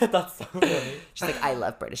helmet. That's so funny. She's like, I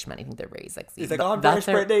love British men. I think they're very sexy. He's like, oh, I'm British,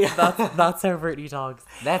 how, Brittany. that's how Brittany talks.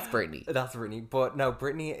 That's Brittany. That's Brittany. But no,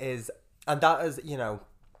 Brittany is, and that is, you know,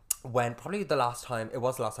 when probably the last time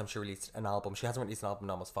she released an album. She hasn't released an album in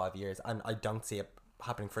almost 5 years, and I don't see it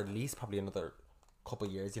happening for at least probably another couple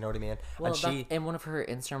of years. You know what I mean? Well, and she in one of her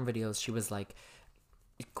Instagram videos, she was like,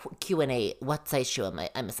 Q&A, what size shoe am I?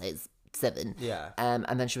 I'm a size 7. Yeah. And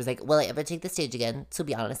then she was like, will I ever take the stage again? To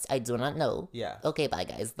be honest, I do not know. Yeah. Okay, bye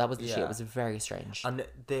guys. That was the shit. Yeah. It was very strange. And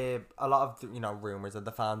a lot of the, you know, rumors and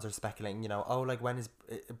the fans are speculating, you know, oh, like when is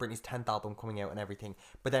Britney's 10th album coming out and everything.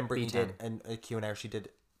 But then Britney did a Q&A, she did,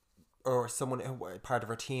 or someone part of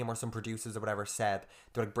her team or some producers or whatever said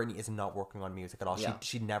they're like, Britney is not working on music at all. Yeah.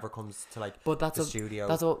 She never comes to like But that's the studio.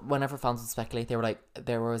 That's what whenever fans would speculate, they were like,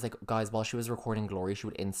 there was like, guys, while she was recording Glory, she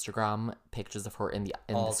would Instagram pictures of her in the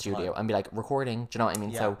All the studio time. and be like, recording. Do you know what I mean?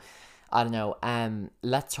 Yeah. So I don't know.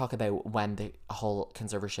 Let's talk about when the whole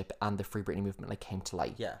conservatorship and the Free Britney movement like came to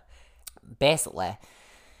light. Yeah. Basically,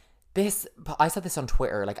 I said this on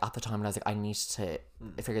Twitter like at the time, and I was like, I need to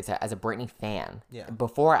figure this out as a Britney fan. Yeah.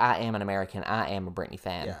 Before I am an American, I am a Britney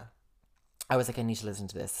fan. Yeah. I was like, I need to listen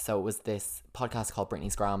to this. So it was this podcast called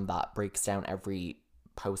Britney's Gram that breaks down every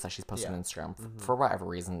post that she's posted on Instagram for whatever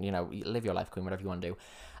reason. You know, you live your life, queen, whatever you want to do.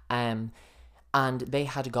 And they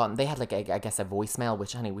had like I guess a voicemail,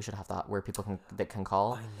 which honey, we should have that where people can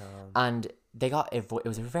call. I know. And they got it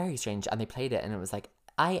was very strange, and they played it, and it was like,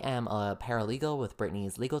 I am a paralegal with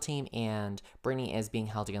Britney's legal team, and Britney is being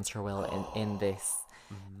held against her will in this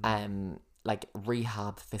like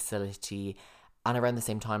rehab facility. And around the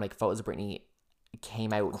same time, like photos of Britney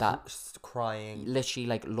came out that Just crying. literally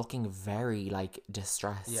like looking very like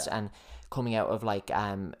distressed Yeah. and coming out of like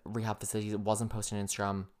rehab facilities. It wasn't posting on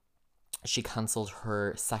Instagram. She cancelled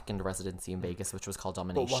her second residency in Vegas, which was called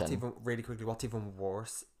Domination. But what's even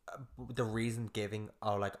worse, the reason giving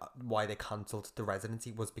why they cancelled the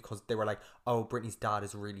residency was because they were like, oh, Britney's dad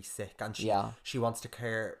is really sick and she wants to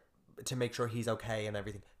care to make sure he's okay and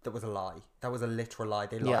everything. That was a lie. That was a literal lie.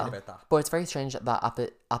 They lied about that. But it's very strange that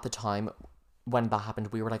at the time when that happened,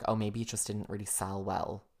 we were like, oh, maybe it just didn't really sell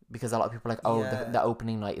well. Because a lot of people were like, oh, Yeah. the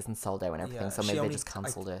opening night isn't sold out and everything, Yeah. so maybe they just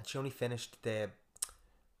cancelled it. She only finished the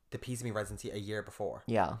PSME residency a year before.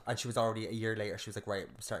 Yeah. And she was already a year later, she was like, right,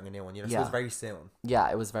 I'm starting a new one, you know? So Yeah. it was very soon. Yeah,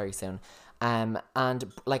 it was very soon. And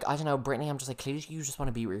like, I don't know, Britney, I'm just like, clearly you just want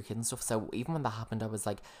to be with your kids and stuff. So even when that happened, I was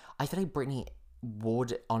like, I feel like Britney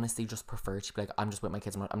would honestly just prefer to be like, I'm just with my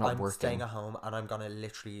kids, I'm not working. Staying at home and I'm gonna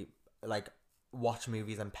literally like watch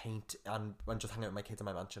movies and paint and just hang out with my kids in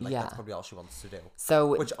my mansion. Like, Yeah. that's probably all she wants to do.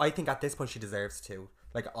 So Which I think at this point she deserves to.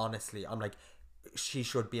 Like, honestly, I'm like, she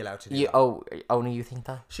should be allowed to do you that. oh no, you think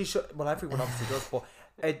that? She should. Well, everyone obviously does,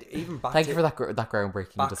 but even back Thank to, you for that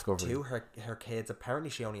groundbreaking back discovery. to her kids. Apparently,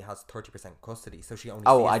 she only has 30% custody, so she only.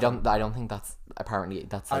 Oh, sees I them. don't think that's apparently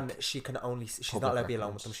that's like And she can only. She's public not allowed to be alone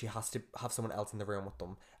record. with them. She has to have someone else in the room with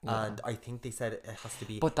them. And I think they said it has to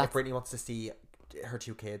be. But if that's- Britney wants to see her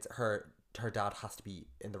 2 kids, her her dad has to be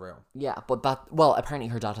in the room. Yeah, but well, apparently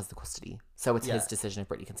her dad has the custody, so it's Yeah. his decision if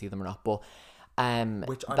Britney can see them or not. But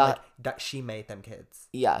Which I'm that like, that she made them kids.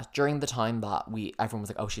 yeah, during the time that everyone was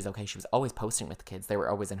like, oh, she's okay, she was always posting with the kids. They were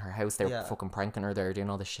always in her house. They were Yeah. fucking pranking her. They were doing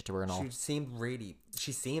all this shit to her and all. She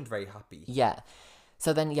seemed very happy. Yeah.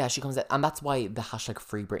 So then, yeah, she comes out, and that's why the hashtag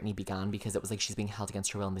Free Britney began, because it was like she's being held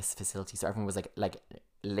against her will in this facility. So everyone was like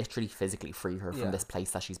literally physically free her from Yeah. this place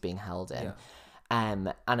that she's being held in. Yeah.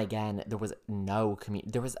 And again, there was no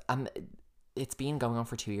there was it's been going on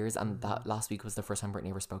for 2 years, and that last week was the first time Britney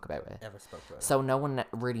ever spoke about it. Ever spoke about it. So no one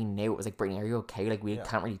really knew. It was like, Britney, are you okay? Like, we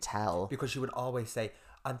can't really tell. Because she would always say,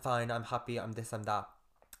 I'm fine, I'm happy, I'm this, I'm that.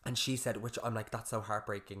 And she said, which I'm like, that's so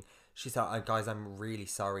heartbreaking. She said, guys, I'm really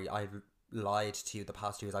sorry. I've lied to you the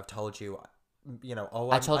past 2 years. I've told you,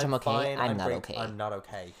 I told you I'm okay, fine, I'm not great, okay. I'm not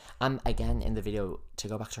okay. Again, in the video, to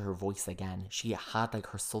go back to her voice again, she had like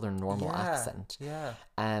her southern normal accent. Yeah.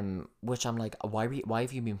 Which I'm like, why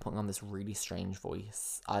have you been putting on this really strange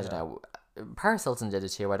voice? I don't know. Paris Hilton did it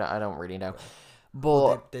too. I don't really know.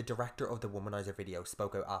 But the director of the Womanizer video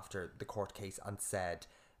spoke out after the court case and said,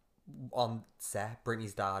 on set,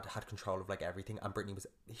 Britney's dad had control of like everything, and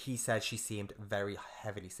he said she seemed very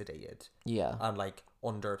heavily sedated. Yeah. And like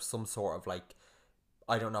under some sort of like,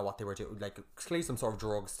 I don't know what they were doing, like clearly some sort of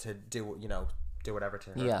drugs to do whatever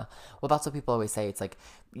to her. Yeah. Well, that's what people always say. It's like,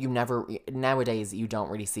 nowadays you don't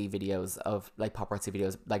really see videos of like paparazzi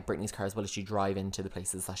videos like Britney's cars. Will she drive into the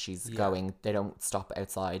places that she's going? They don't stop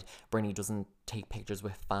outside. Britney doesn't take pictures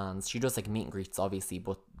with fans. She does like meet and greets, obviously,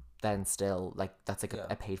 but then still, like, that's like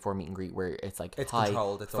a paid for meet and greet where it's like, It's hi,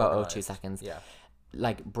 controlled, it's photo, organised. 2 seconds. Yeah.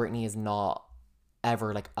 Like, Britney is not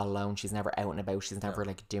ever like alone. She's never out and about. She's never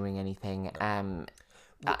like doing anything.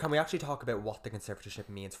 Can we actually talk about what the conservatorship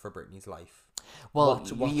means for Britney's life? Well,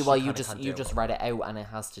 What you she just can't do. read it out, and it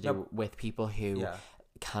has to do with people who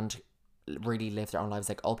can't really live their own lives,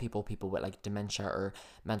 like all people with like dementia or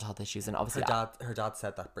mental health issues. And obviously Her dad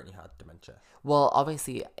said that Britney had dementia. well,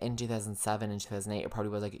 obviously in 2007 and 2008 it probably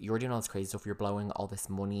was like, you're doing all this crazy stuff, you're blowing all this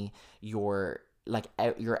money, you're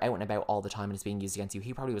out and about all the time, and it's being used against you.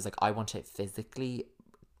 He probably was like, I want to physically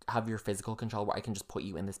have your physical control, where I can just put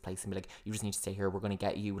you in this place and be like, you just need to stay here, we're going to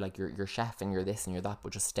get you like your chef and you're this and you're that,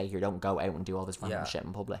 but just stay here, don't go out and do all this random shit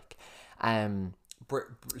in public.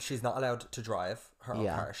 She's not allowed to drive her own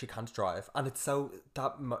car. She can't drive, and it's so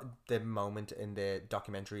the moment in the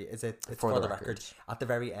documentary is it's for the record. At the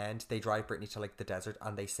very end, they drive Britney to like the desert,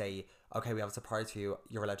 and they say, "Okay, we have a surprise for you.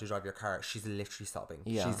 You're allowed to drive your car." She's literally sobbing.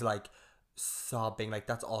 Yeah. She's like sobbing. Like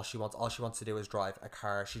that's all she wants. All she wants to do is drive a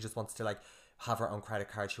car. She just wants to like have her own credit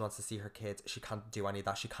card. She wants to see her kids. She can't do any of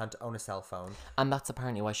that. She can't own a cell phone. And that's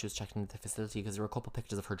apparently why she was checked into the facility, because there were a couple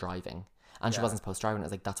pictures of her driving, and she wasn't supposed to drive, and it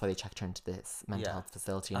was like, that's why they checked her into this mental health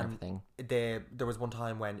facility and everything. There was one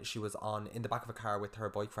time when she was in the back of a car with her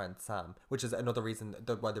boyfriend Sam, which is another reason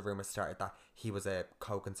why the rumors started that he was a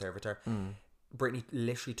co-conservator. Britney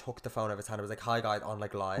literally took the phone out of his hand and was like, "Hi guys," on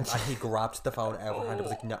like live, and he grabbed the phone out of her hand and was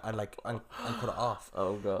like, "No," and put it off.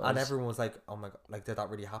 Oh god. And everyone was like, "Oh my god, like did that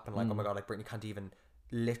really happen?" Like, "Oh my god, like Britney can't even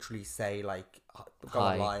literally say like go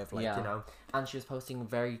on live, like you know." And she was posting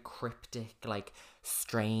very cryptic, like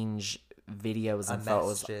strange videos and And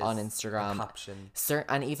photos messages on and Instagram. captions.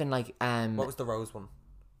 And even like What was the Rose one?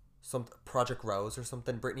 Some Project Rose or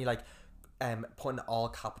something. Britney like putting all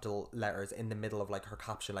capital letters in the middle of like her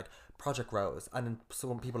caption, like Project Rose, and then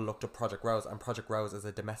some people looked up Project Rose, and Project Rose is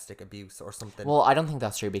a domestic abuse or something. Well, I don't think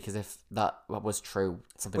that's true, because if that was true,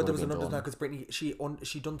 something But there would was have been another done. because Britney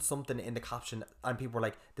she done something in the caption, and people were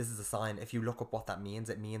like, "This is a sign. If you look up what that means,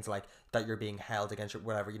 it means like that you're being held against your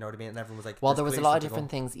whatever." You know what I mean? And everyone was like, Well, "There's there was a clearly lot of something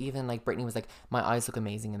different things. Even like Britney was like, my eyes look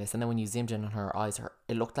amazing in this, and then when you zoomed in on her eyes,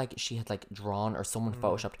 it looked like she had like drawn, or someone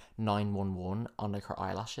photoshopped 911 on like her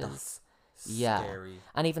eyelashes. Scary.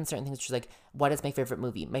 And even certain things, she's like, what is my favorite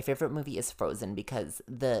movie? My favorite movie is Frozen, because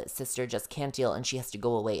the sister just can't deal and she has to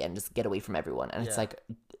go away and just get away from everyone. And it's like,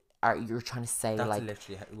 you're trying to say That's like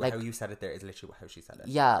literally how you said it there is literally how she said it.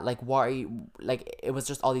 yeah, like what are you, like it was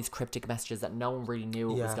just all these cryptic messages that no one really knew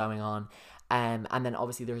what was going on. And then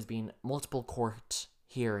obviously there's been multiple court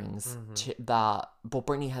hearings but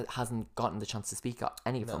Britney hasn't gotten the chance to speak at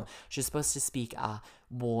any of them. She was supposed to speak at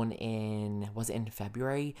one in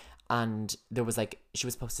February, and there was like, she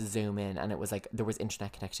was supposed to zoom in, and it was like there was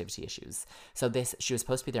internet connectivity issues, so she was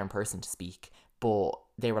supposed to be there in person to speak, but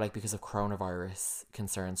they were like, because of coronavirus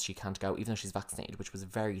concerns she can't go, even though she's vaccinated, which was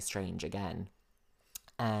very strange again.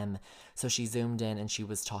 So she zoomed in and she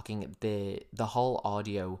was talking, the whole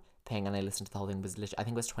audio thing and I listened to the whole thing. It was literally, I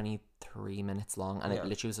think it was 23 minutes long, and it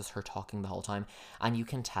literally was just her talking the whole time, and you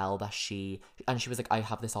can tell that she was like, I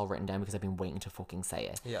have this all written down because I've been waiting to fucking say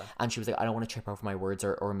it. Yeah. And she was like, I don't want to trip over my words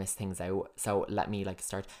or miss things out, so let me like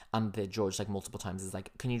start. And the judge like multiple times is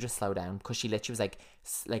like, can you just slow down, because she literally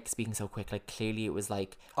was like speaking so quick, like clearly it was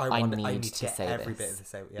like, I need to get say every this. bit of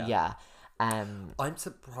this out. Yeah. Yeah. I'm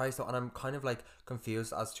surprised though, and I'm kind of like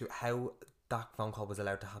confused as to how that phone call was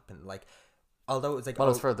allowed to happen. Like, although it was like, Well,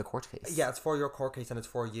 it's for the court case. Yeah, it's for your court case and it's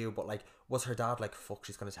for you, but like, was her dad like, fuck,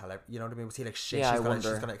 she's gonna tell her, you know what I mean? Was he like, shit, Yeah,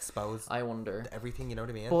 she's gonna expose I wonder everything, you know what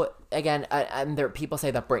I mean? But again, and there people say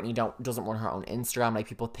that Britney doesn't run her own Instagram. Like,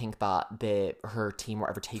 people think that her team or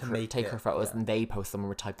whatever take her photos and they post them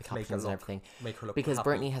and type the captions and everything. Make her look because happy.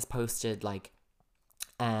 Britney has posted like,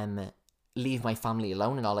 leave my family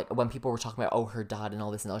alone and all, like when people were talking about her dad and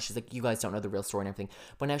all this and all, she's like, you guys don't know the real story and everything.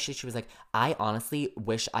 But now she was like, I honestly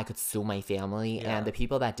wish I could sue my family, and the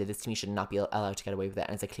people that did this to me should not be allowed to get away with it.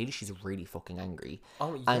 And it's like, clearly she's really fucking angry.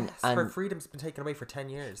 Oh yes, and her freedom's been taken away for 10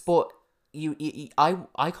 years. But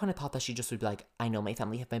I kind of thought that she just would be like, I know my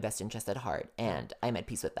family have my best interest at heart and I'm at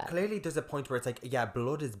peace with that. Clearly there's a point where it's like, yeah,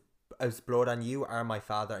 blood is blood, and you are my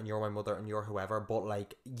father and you're my mother and you're whoever, but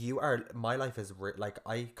like, my life is like,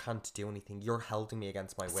 I can't do anything. You're holding me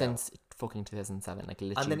against my will since fucking 2007, like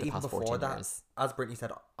literally. And then even before that years. As Britney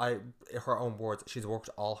said, her own words, she's worked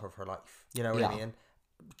all of her life, you know what I mean?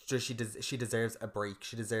 She deserves a break.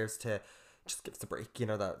 She deserves to just give us a break, you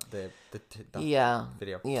know, that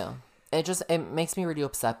video. It makes me really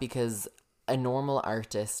upset, because a normal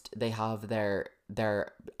artist, they have their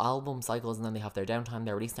album cycles, and then they have their downtime,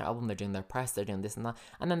 they're releasing their album, they're doing their press, they're doing this and that,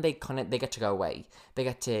 and then they get to go away, they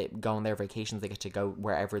get to go on their vacations, they get to go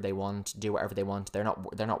wherever they want, do whatever they want. They're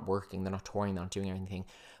not working, they're not touring, they're not doing anything.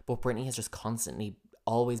 But Britney has just constantly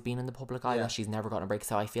always been in the public eye, that she's never gotten a break.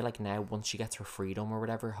 So I feel like now, once she gets her freedom or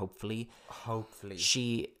whatever, hopefully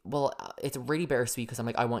it's really bittersweet, because I'm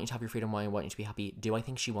like, I want you to have your freedom, I want you to be happy. Do I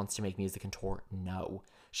think she wants to make music and tour? No.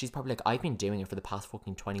 She's probably like, I've been doing it for the past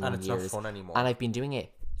fucking 21 years, and it's not fun anymore, and I've been doing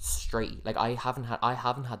it straight. Like, I haven't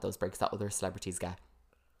had those breaks that other celebrities get.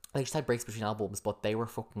 Like, she's had breaks between albums, but they were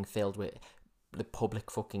fucking filled with the public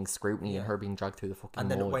fucking scrutiny and her being dragged through the fucking and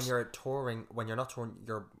then mud. when you're not touring,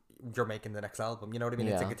 you're making the next album, you know what I mean?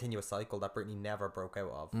 It's a continuous cycle that Britney never broke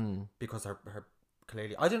out of, because her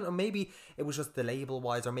clearly, I don't know, maybe it was just the label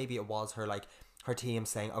wise, or maybe it was her team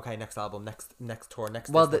saying, okay, next album, next tour,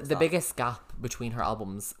 next. Well, the biggest gap between her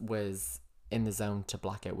albums was In the Zone to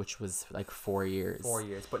Blackout, which was like 4 years. 4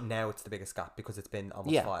 years, but now it's the biggest gap because it's been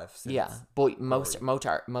almost 5. Since but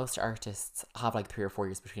most artists have like 3 or 4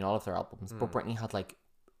 years between all of their albums. But Britney had like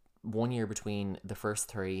 1 year between the first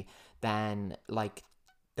 3, then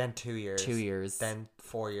 2 years, then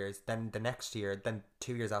 4 years, then the next year, then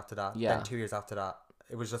 2 years after that, then 2 years after that.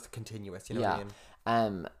 It was just continuous, you know what I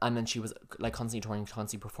mean? And then she was like constantly touring,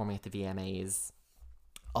 constantly performing at the VMAs,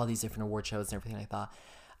 all these different award shows and everything like that.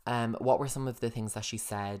 What were some of the things that she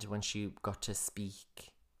said when she got to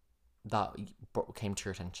speak that came to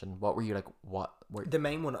your attention? What were you like, what were... The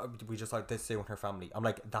main one, we just like this with her family. I'm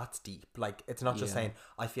like, that's deep. Like, it's not just saying,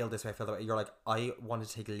 I feel this way, I feel that way. You're like, I want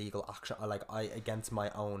to take legal action, against my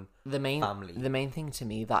own family. The main thing to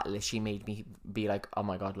me that she made me be like, oh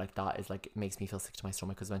my god, like, that is like, makes me feel sick to my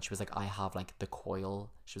stomach, because when she was like, I have like the coil,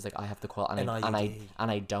 she was like, I have the coil, and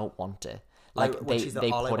I don't want it. Like, they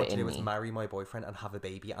all put I want it to in do me. is marry my boyfriend and have a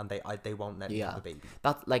baby, and they won't let me have a baby.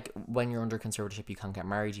 That, like, when you're under conservatorship, you can't get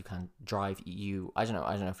married, you can't drive, I don't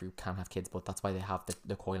know if you can have kids, but that's why they have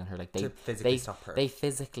the coil in her. Like, they physically stop her. They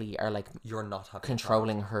physically are like, you're not having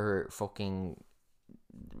controlling her fucking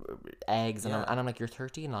eggs, and I'm like, you're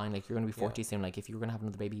 39, like, you're gonna be 40 soon. Like, if you're gonna have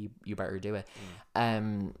another baby, you better do it.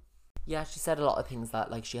 Yeah, she said a lot of things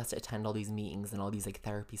that, like, she has to attend all these meetings and all these like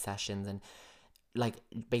therapy sessions, and like,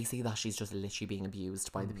 basically that she's just literally being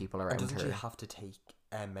abused by the people around her. And doesn't she have to take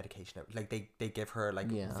medication? Like, they give her like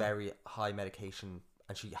very high medication,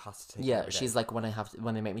 and she has to take it every day. She's like, when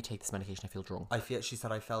they make me take this medication, I feel drunk. She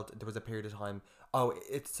said, I felt there was a period of time,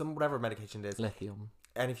 it's some whatever medication it is, lithium,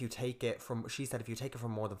 and if you take it from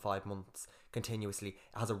more than 5 months continuously,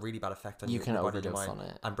 it has a really bad effect on you. You can overdose on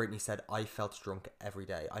it. And Britney said, I felt drunk every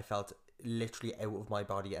day. I felt literally out of my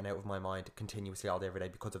body and out of my mind continuously all day every day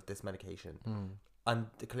because of this medication. And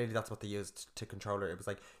clearly that's what they used to control her. It was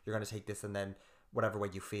like, you're going to take this, and then whatever way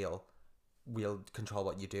you feel, we'll control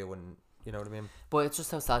what you do, and you know what I mean? But it's just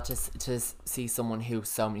so sad to see someone who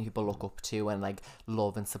so many people look up to and like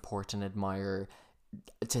love and support and admire,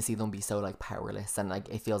 to see them be so like powerless. And like,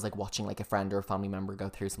 it feels like watching like a friend or a family member go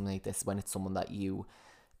through something like this when it's someone that you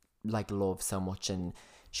like love so much, and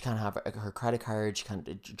she can't have her credit card, she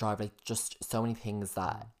can't drive, like just so many things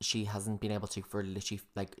that she hasn't been able to for literally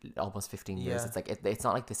like almost 15 years. Yeah. It's like it's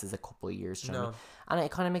not like this is a couple of years, do you know what I mean? And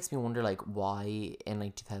it kind of makes me wonder like why in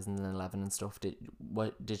like 2011 and stuff did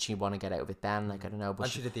she want to get out of it then? Like I don't know, but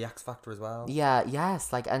And she did the X Factor as well. yeah,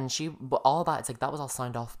 yes, like, and but all that, it's like that was all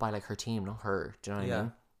signed off by like her team, not her. Do you know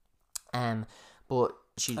what I mean? But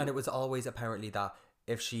she, and it was always apparently that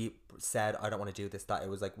if she said I don't want to do this, that it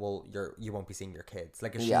was like, well, you won't be seeing your kids.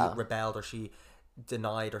 Like if she rebelled or she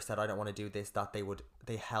denied or said I don't want to do this, that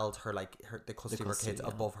they held her like the custody of her kids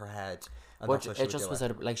above her head. And but it just was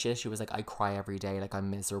like she was like, I cry every day, like I'm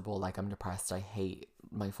miserable, like I'm depressed, I hate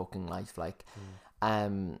my fucking life, like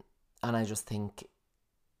and I just think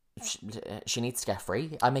she needs to get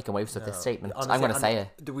free. I'm making waves with this statement. Honestly, I'm going to say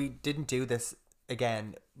it. We didn't do this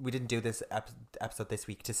again. We didn't do this episode this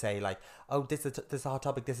week to say like, oh, this is a hot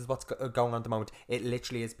topic. This is what's going on at the moment. It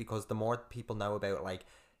literally is because the more people know about like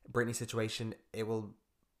Britney's situation, it will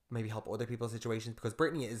maybe help other people's situations, because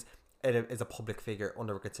Britney is a public figure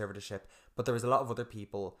under a conservatorship, but there is a lot of other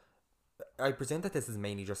people. I presume that this is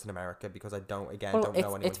mainly just in America, because I don't know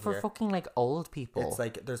anyone it's for here. Fucking like old people. It's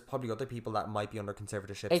like there's probably other people that might be under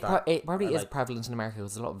conservatorship. It probably is prevalent in America.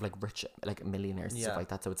 There's a lot of like rich, like millionaires and stuff like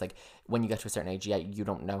that. So it's like when you get to a certain age, you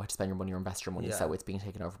don't know how to spend your money or invest your money, so it's being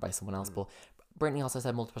taken over by someone else. But Brittany also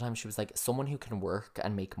said multiple times, she was like, someone who can work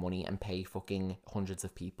and make money and pay fucking hundreds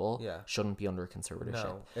of people shouldn't be under a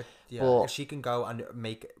conservatorship. But if she can go and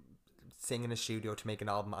sing in a studio to make an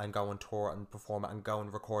album and go on tour and perform it and go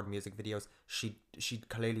and record music videos, she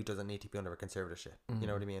clearly doesn't need to be under a conservatorship. You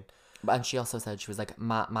know what I mean? And she also said, she was like,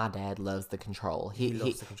 my dad loves the control. He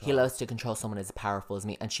loves to control someone as powerful as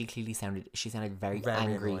me. And she clearly sounded very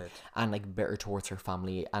angry annoyed. And like bitter towards her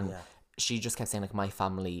family. And she just kept saying like, my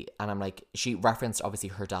family. And I'm like, she referenced obviously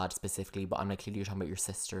her dad specifically, but I'm like, clearly you're talking about your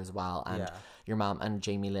sister as well, and your mom. And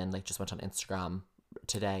Jamie Lynn like just went on Instagram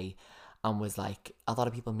today and was like, a lot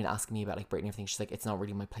of people have been asking me about like Britney and everything. She's like, it's not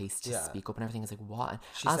really my place to speak up and everything. It's like, what?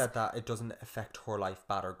 She said that it doesn't affect her life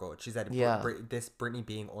bad or good. She said this Britney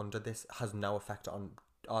being under this has no effect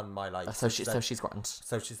on my life. So she's grand.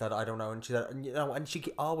 So she said, I don't know. And she said, and she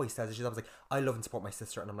always says it. She's always like, I love and support my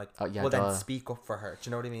sister. And I'm like, then speak up for her. Do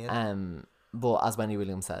you know what I mean? But as Wendy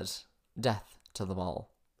Williams said, death to them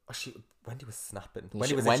all. Wendy was snapping.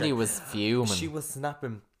 Wendy was fuming. She was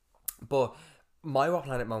snapping. But my What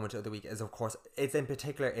Planet moment of the week is, of course, it's in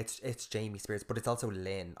particular, it's Jamie Spears, but it's also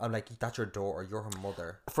Lynn. I'm like, that's your daughter, you're her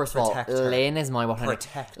mother. First of all, Lynn is my What Planet.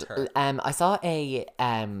 Protect her. I saw I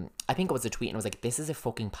think it was a tweet, and it was like, this is a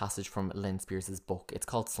fucking passage from Lynn Spears' book. It's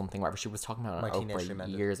called something, whatever. She was talking about it on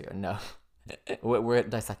Oprah years ago. No. We're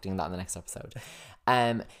dissecting that in the next episode.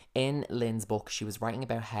 In Lynn's book, she was writing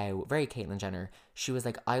about how, very Caitlyn Jenner, she was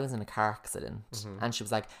like, I was in a car accident, and she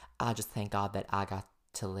was like, I just thank God that I got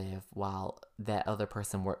to live while the other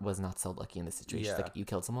person was not so lucky in this situation. She's like, you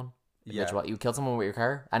killed someone. What, you killed someone with your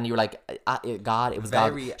car, and you were like, God, it was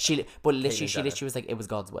very God. But literally, she was like, it was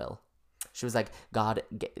God's will. She was like, God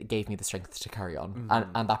gave me the strength to carry on,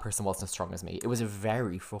 and that person wasn't as strong as me. It was a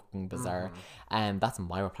very fucking bizarre. That's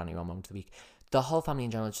my planning moment of the week. The whole family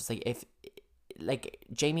in general is just like, if like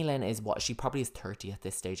Jamie Lynn is she probably is 30 at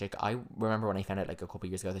this stage. Like I remember when I found out like a couple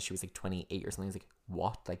of years ago that she was like 28 or something. I was like,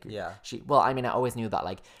 what? Like I mean, I always knew that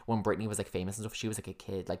like when Britney was like famous and stuff, she was like a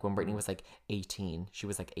kid. Like when Britney was like 18, she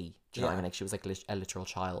was like 8. Do you know what I mean? Like she was like a literal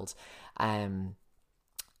child.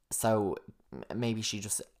 So maybe she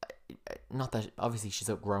just, not that obviously she's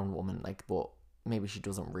a grown woman, like, but maybe she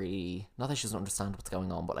doesn't really, not that she doesn't understand what's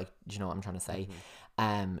going on, but like, do you know what I'm trying to say?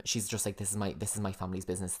 She's just like, this is my family's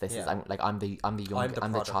business. This is I'm the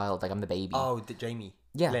child, like I'm the baby. Jamie.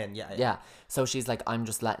 Yeah. Lynn, yeah. So she's like, I'm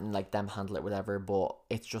just letting like them handle it, whatever. But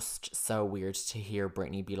it's just so weird to hear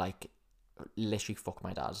Britney be like, literally fuck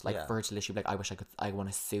my dad. Like for her to literally be like, I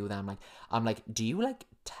want to sue them. Like I'm like, do you like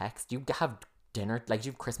text? Do you have dinner? Like do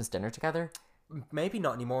you have Christmas dinner together? Maybe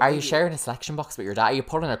not anymore. Are you sharing a selection box with your dad? Are you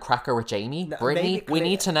pulling a cracker with Jamie? No, Britney? We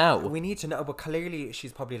need to know. We need to know, but clearly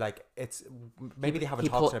she's probably like, maybe they haven't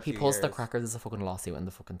talked in a few He pulls years. the cracker, there's a fucking lawsuit in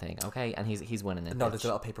the fucking thing, okay? And he's winning it. No, there's a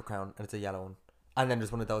little paper crown and it's a yellow one. And then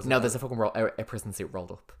there's one of those. No, there's a fucking a prison suit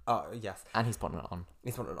rolled up. Oh, yes. And he's putting it on.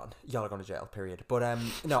 Y'all are going to jail, period. But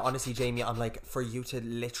no, honestly, Jamie, I'm like, for you to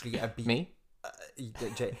literally be... Me?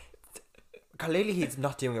 Clearly he's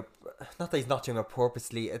not doing it, not that he's not doing it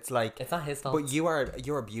purposely, it's like, it's not his fault, but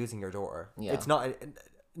you're abusing your daughter. It's not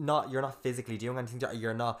you're not physically doing anything to her,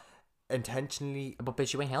 you're not intentionally,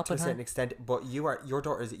 but you ain't helping to a certain extent, but your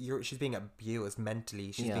daughter is, she's being abused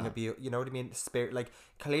mentally, she's being abused, you know what I mean, spirit, like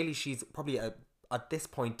clearly she's probably at this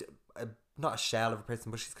point not a shell of a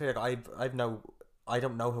person, but she's clearly like, I've no I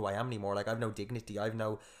don't know who I am anymore. Like, I've no dignity. I've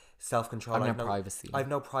no self-control. I've no privacy. I've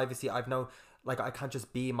no privacy. I've no, like, I can't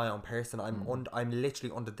just be my own person. I'm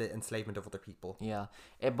literally under the enslavement of other people. Yeah,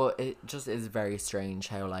 but it just is very strange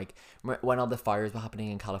how, like, when all the fires were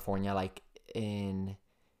happening in California, like, in...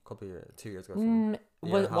 Couple of years, 2 years ago. Year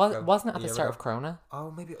and a half ago, wasn't it at a the year start ago. of Corona?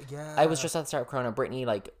 Oh, maybe, yeah. I was just at the start of Corona. Brittany,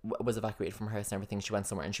 like, was evacuated from her house and everything. She went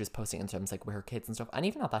somewhere and she was posting Instagrams, like, with her kids and stuff. And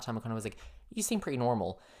even at that time, I kind of was like, you seem pretty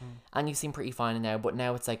normal. And you seem pretty fine now. But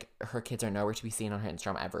now it's like, her kids are nowhere to be seen on her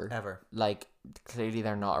Instagram ever. Ever. Like, clearly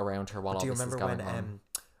they're not around her while all Do you this is remember going on.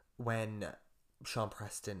 when Sean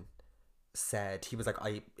Preston said, he was like,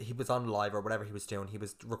 he was on live or whatever he was doing, he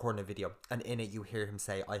was recording a video, and in it you hear him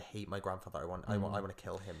say, I hate my grandfather, I want to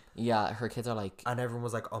kill him. Yeah, her kids are like... And everyone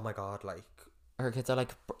was like, oh my god, like... Her kids are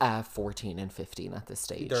like 14 and 15 at this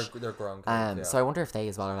stage. They're grown kids, yeah. So I wonder if they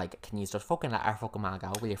as well are like, can you just fucking let our fucking man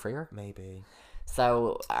go? Will you free her? Maybe.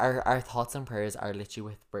 So our thoughts and prayers are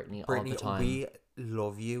literally with Brittany all the time. We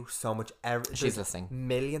love you so much. She's listening.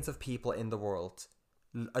 Millions of people in the world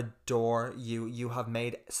adore you. You have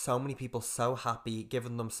made so many people so happy,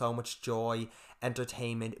 given them so much joy,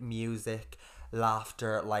 entertainment, music,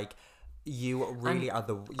 laughter. Like, you really are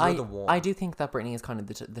the one. I do think that Brittany is kind of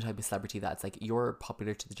the type of celebrity that's like, you're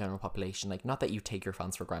popular to the general population. Like, not that you take your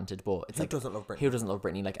fans for granted, but it's Who like, doesn't love Britney? Who doesn't love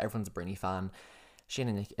Brittany? Like, everyone's a Britney fan. She ain't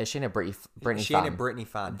a Britney She fan. ain't a Britney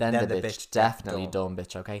fan. Then the bitch definitely dumb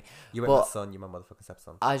bitch. Okay, you ain't my son. You my motherfucking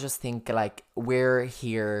stepson. I just think, like, we're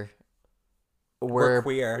here. We're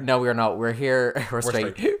queer. No, we're not. We're here. We're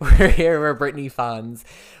straight. We're here. We're Britney fans.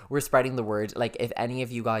 We're spreading the word. Like, if any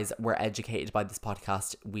of you guys were educated by this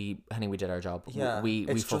podcast, we did our job. Yeah, we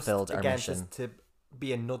fulfilled our mission. Just to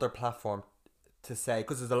be another platform to say,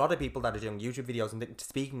 because there's a lot of people that are doing YouTube videos and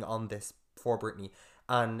speaking on this for Britney,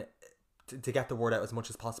 and to get the word out as much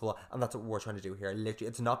as possible, and that's what we're trying to do here. Literally,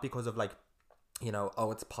 it's not because of, like, you know, oh,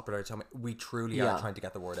 it's popular. We truly are trying to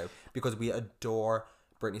get the word out because we adore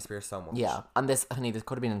Britney Spears so much. Yeah, and this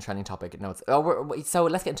could have been a trending topic. No, it's so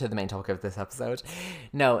let's get into the main topic of this episode.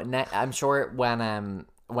 No, I'm sure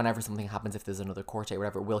whenever something happens, if there's another court date,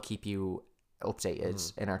 whatever, we'll keep you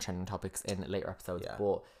updated in our trending topics in later episodes. Yeah.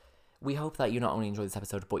 But we hope that you not only enjoy this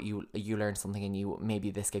episode, but you learned something, and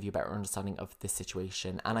maybe this gave you a better understanding of this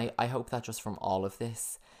situation. And I hope that just from all of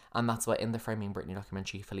this, and that's what in the Framing Britney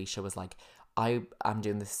documentary, Felicia was like, I am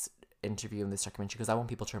doing this interview in this documentary because I want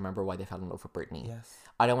people to remember why they fell in love with Britney. Yes.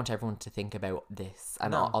 I don't want everyone to think about this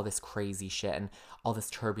and all this crazy shit and all this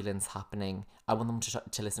turbulence happening. I want them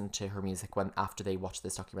to listen to her music after they watch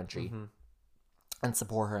this documentary. And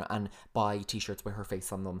support her and buy t-shirts with her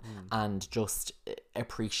face on them and just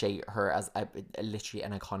appreciate her as literally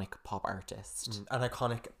an iconic pop artist. An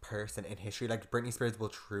iconic person in history. Like, Britney Spears will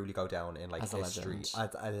truly go down in, like, history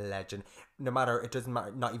as a legend. No matter, it doesn't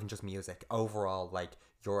matter, not even just music. Overall, like,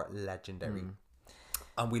 you're legendary.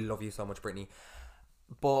 And we love you so much, Britney.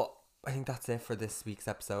 But I think that's it for this week's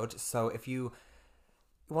episode. So if you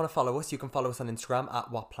want to follow us, you can follow us on Instagram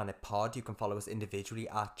at WhatPlanetPod. You can follow us individually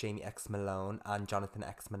at Jamie X Malone and Jonathan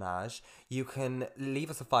X Minaj. You can leave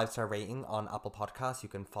us a 5-star rating on Apple Podcasts. You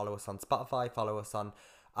can follow us on Spotify, follow us on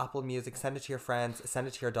Apple Music. Send it to your friends, send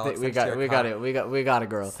it to your dog. We got it,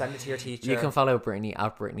 girl. Send it to your teacher. You can follow Britney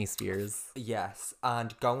at Britney Spears. Yes,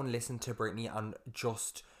 and go and listen to Britney and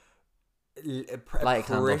just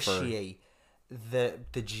appreciate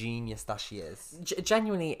the genius that she is.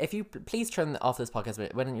 Genuinely, if you please turn off this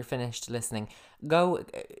podcast when you're finished listening, go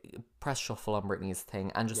press shuffle on Britney's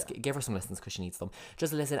thing and just give her some listens because she needs them.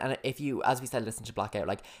 Just listen, and if you, as we said, listen to Blackout,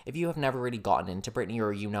 like, if you have never really gotten into Britney,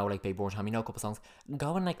 or you know, like, Baby One Time, you know a couple songs,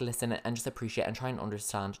 go and, like, listen and just appreciate and try and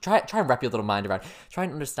understand, try and wrap your little mind around, try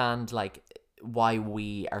and understand, like, why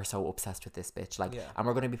we are so obsessed with this bitch. Like, and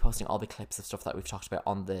we're going to be posting all the clips of stuff that we've talked about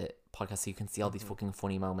on the podcast, so you can see all these fucking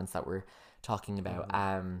funny moments that we're talking about.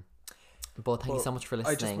 But thank you so much for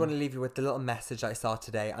listening. I just want to leave you with the little message I saw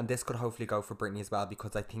today, and this could hopefully go for Britney as well,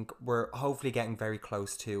 because I think we're hopefully getting very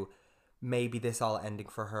close to maybe this all ending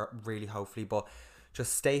for her, really hopefully. But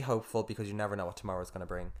just stay hopeful, because you never know what tomorrow's going to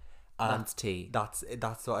bring. And that's tea. That's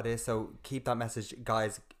what it is. So keep that message,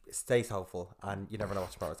 guys. Stay hopeful, and you never know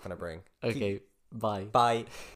what tomorrow's going to bring. Okay, bye. Bye.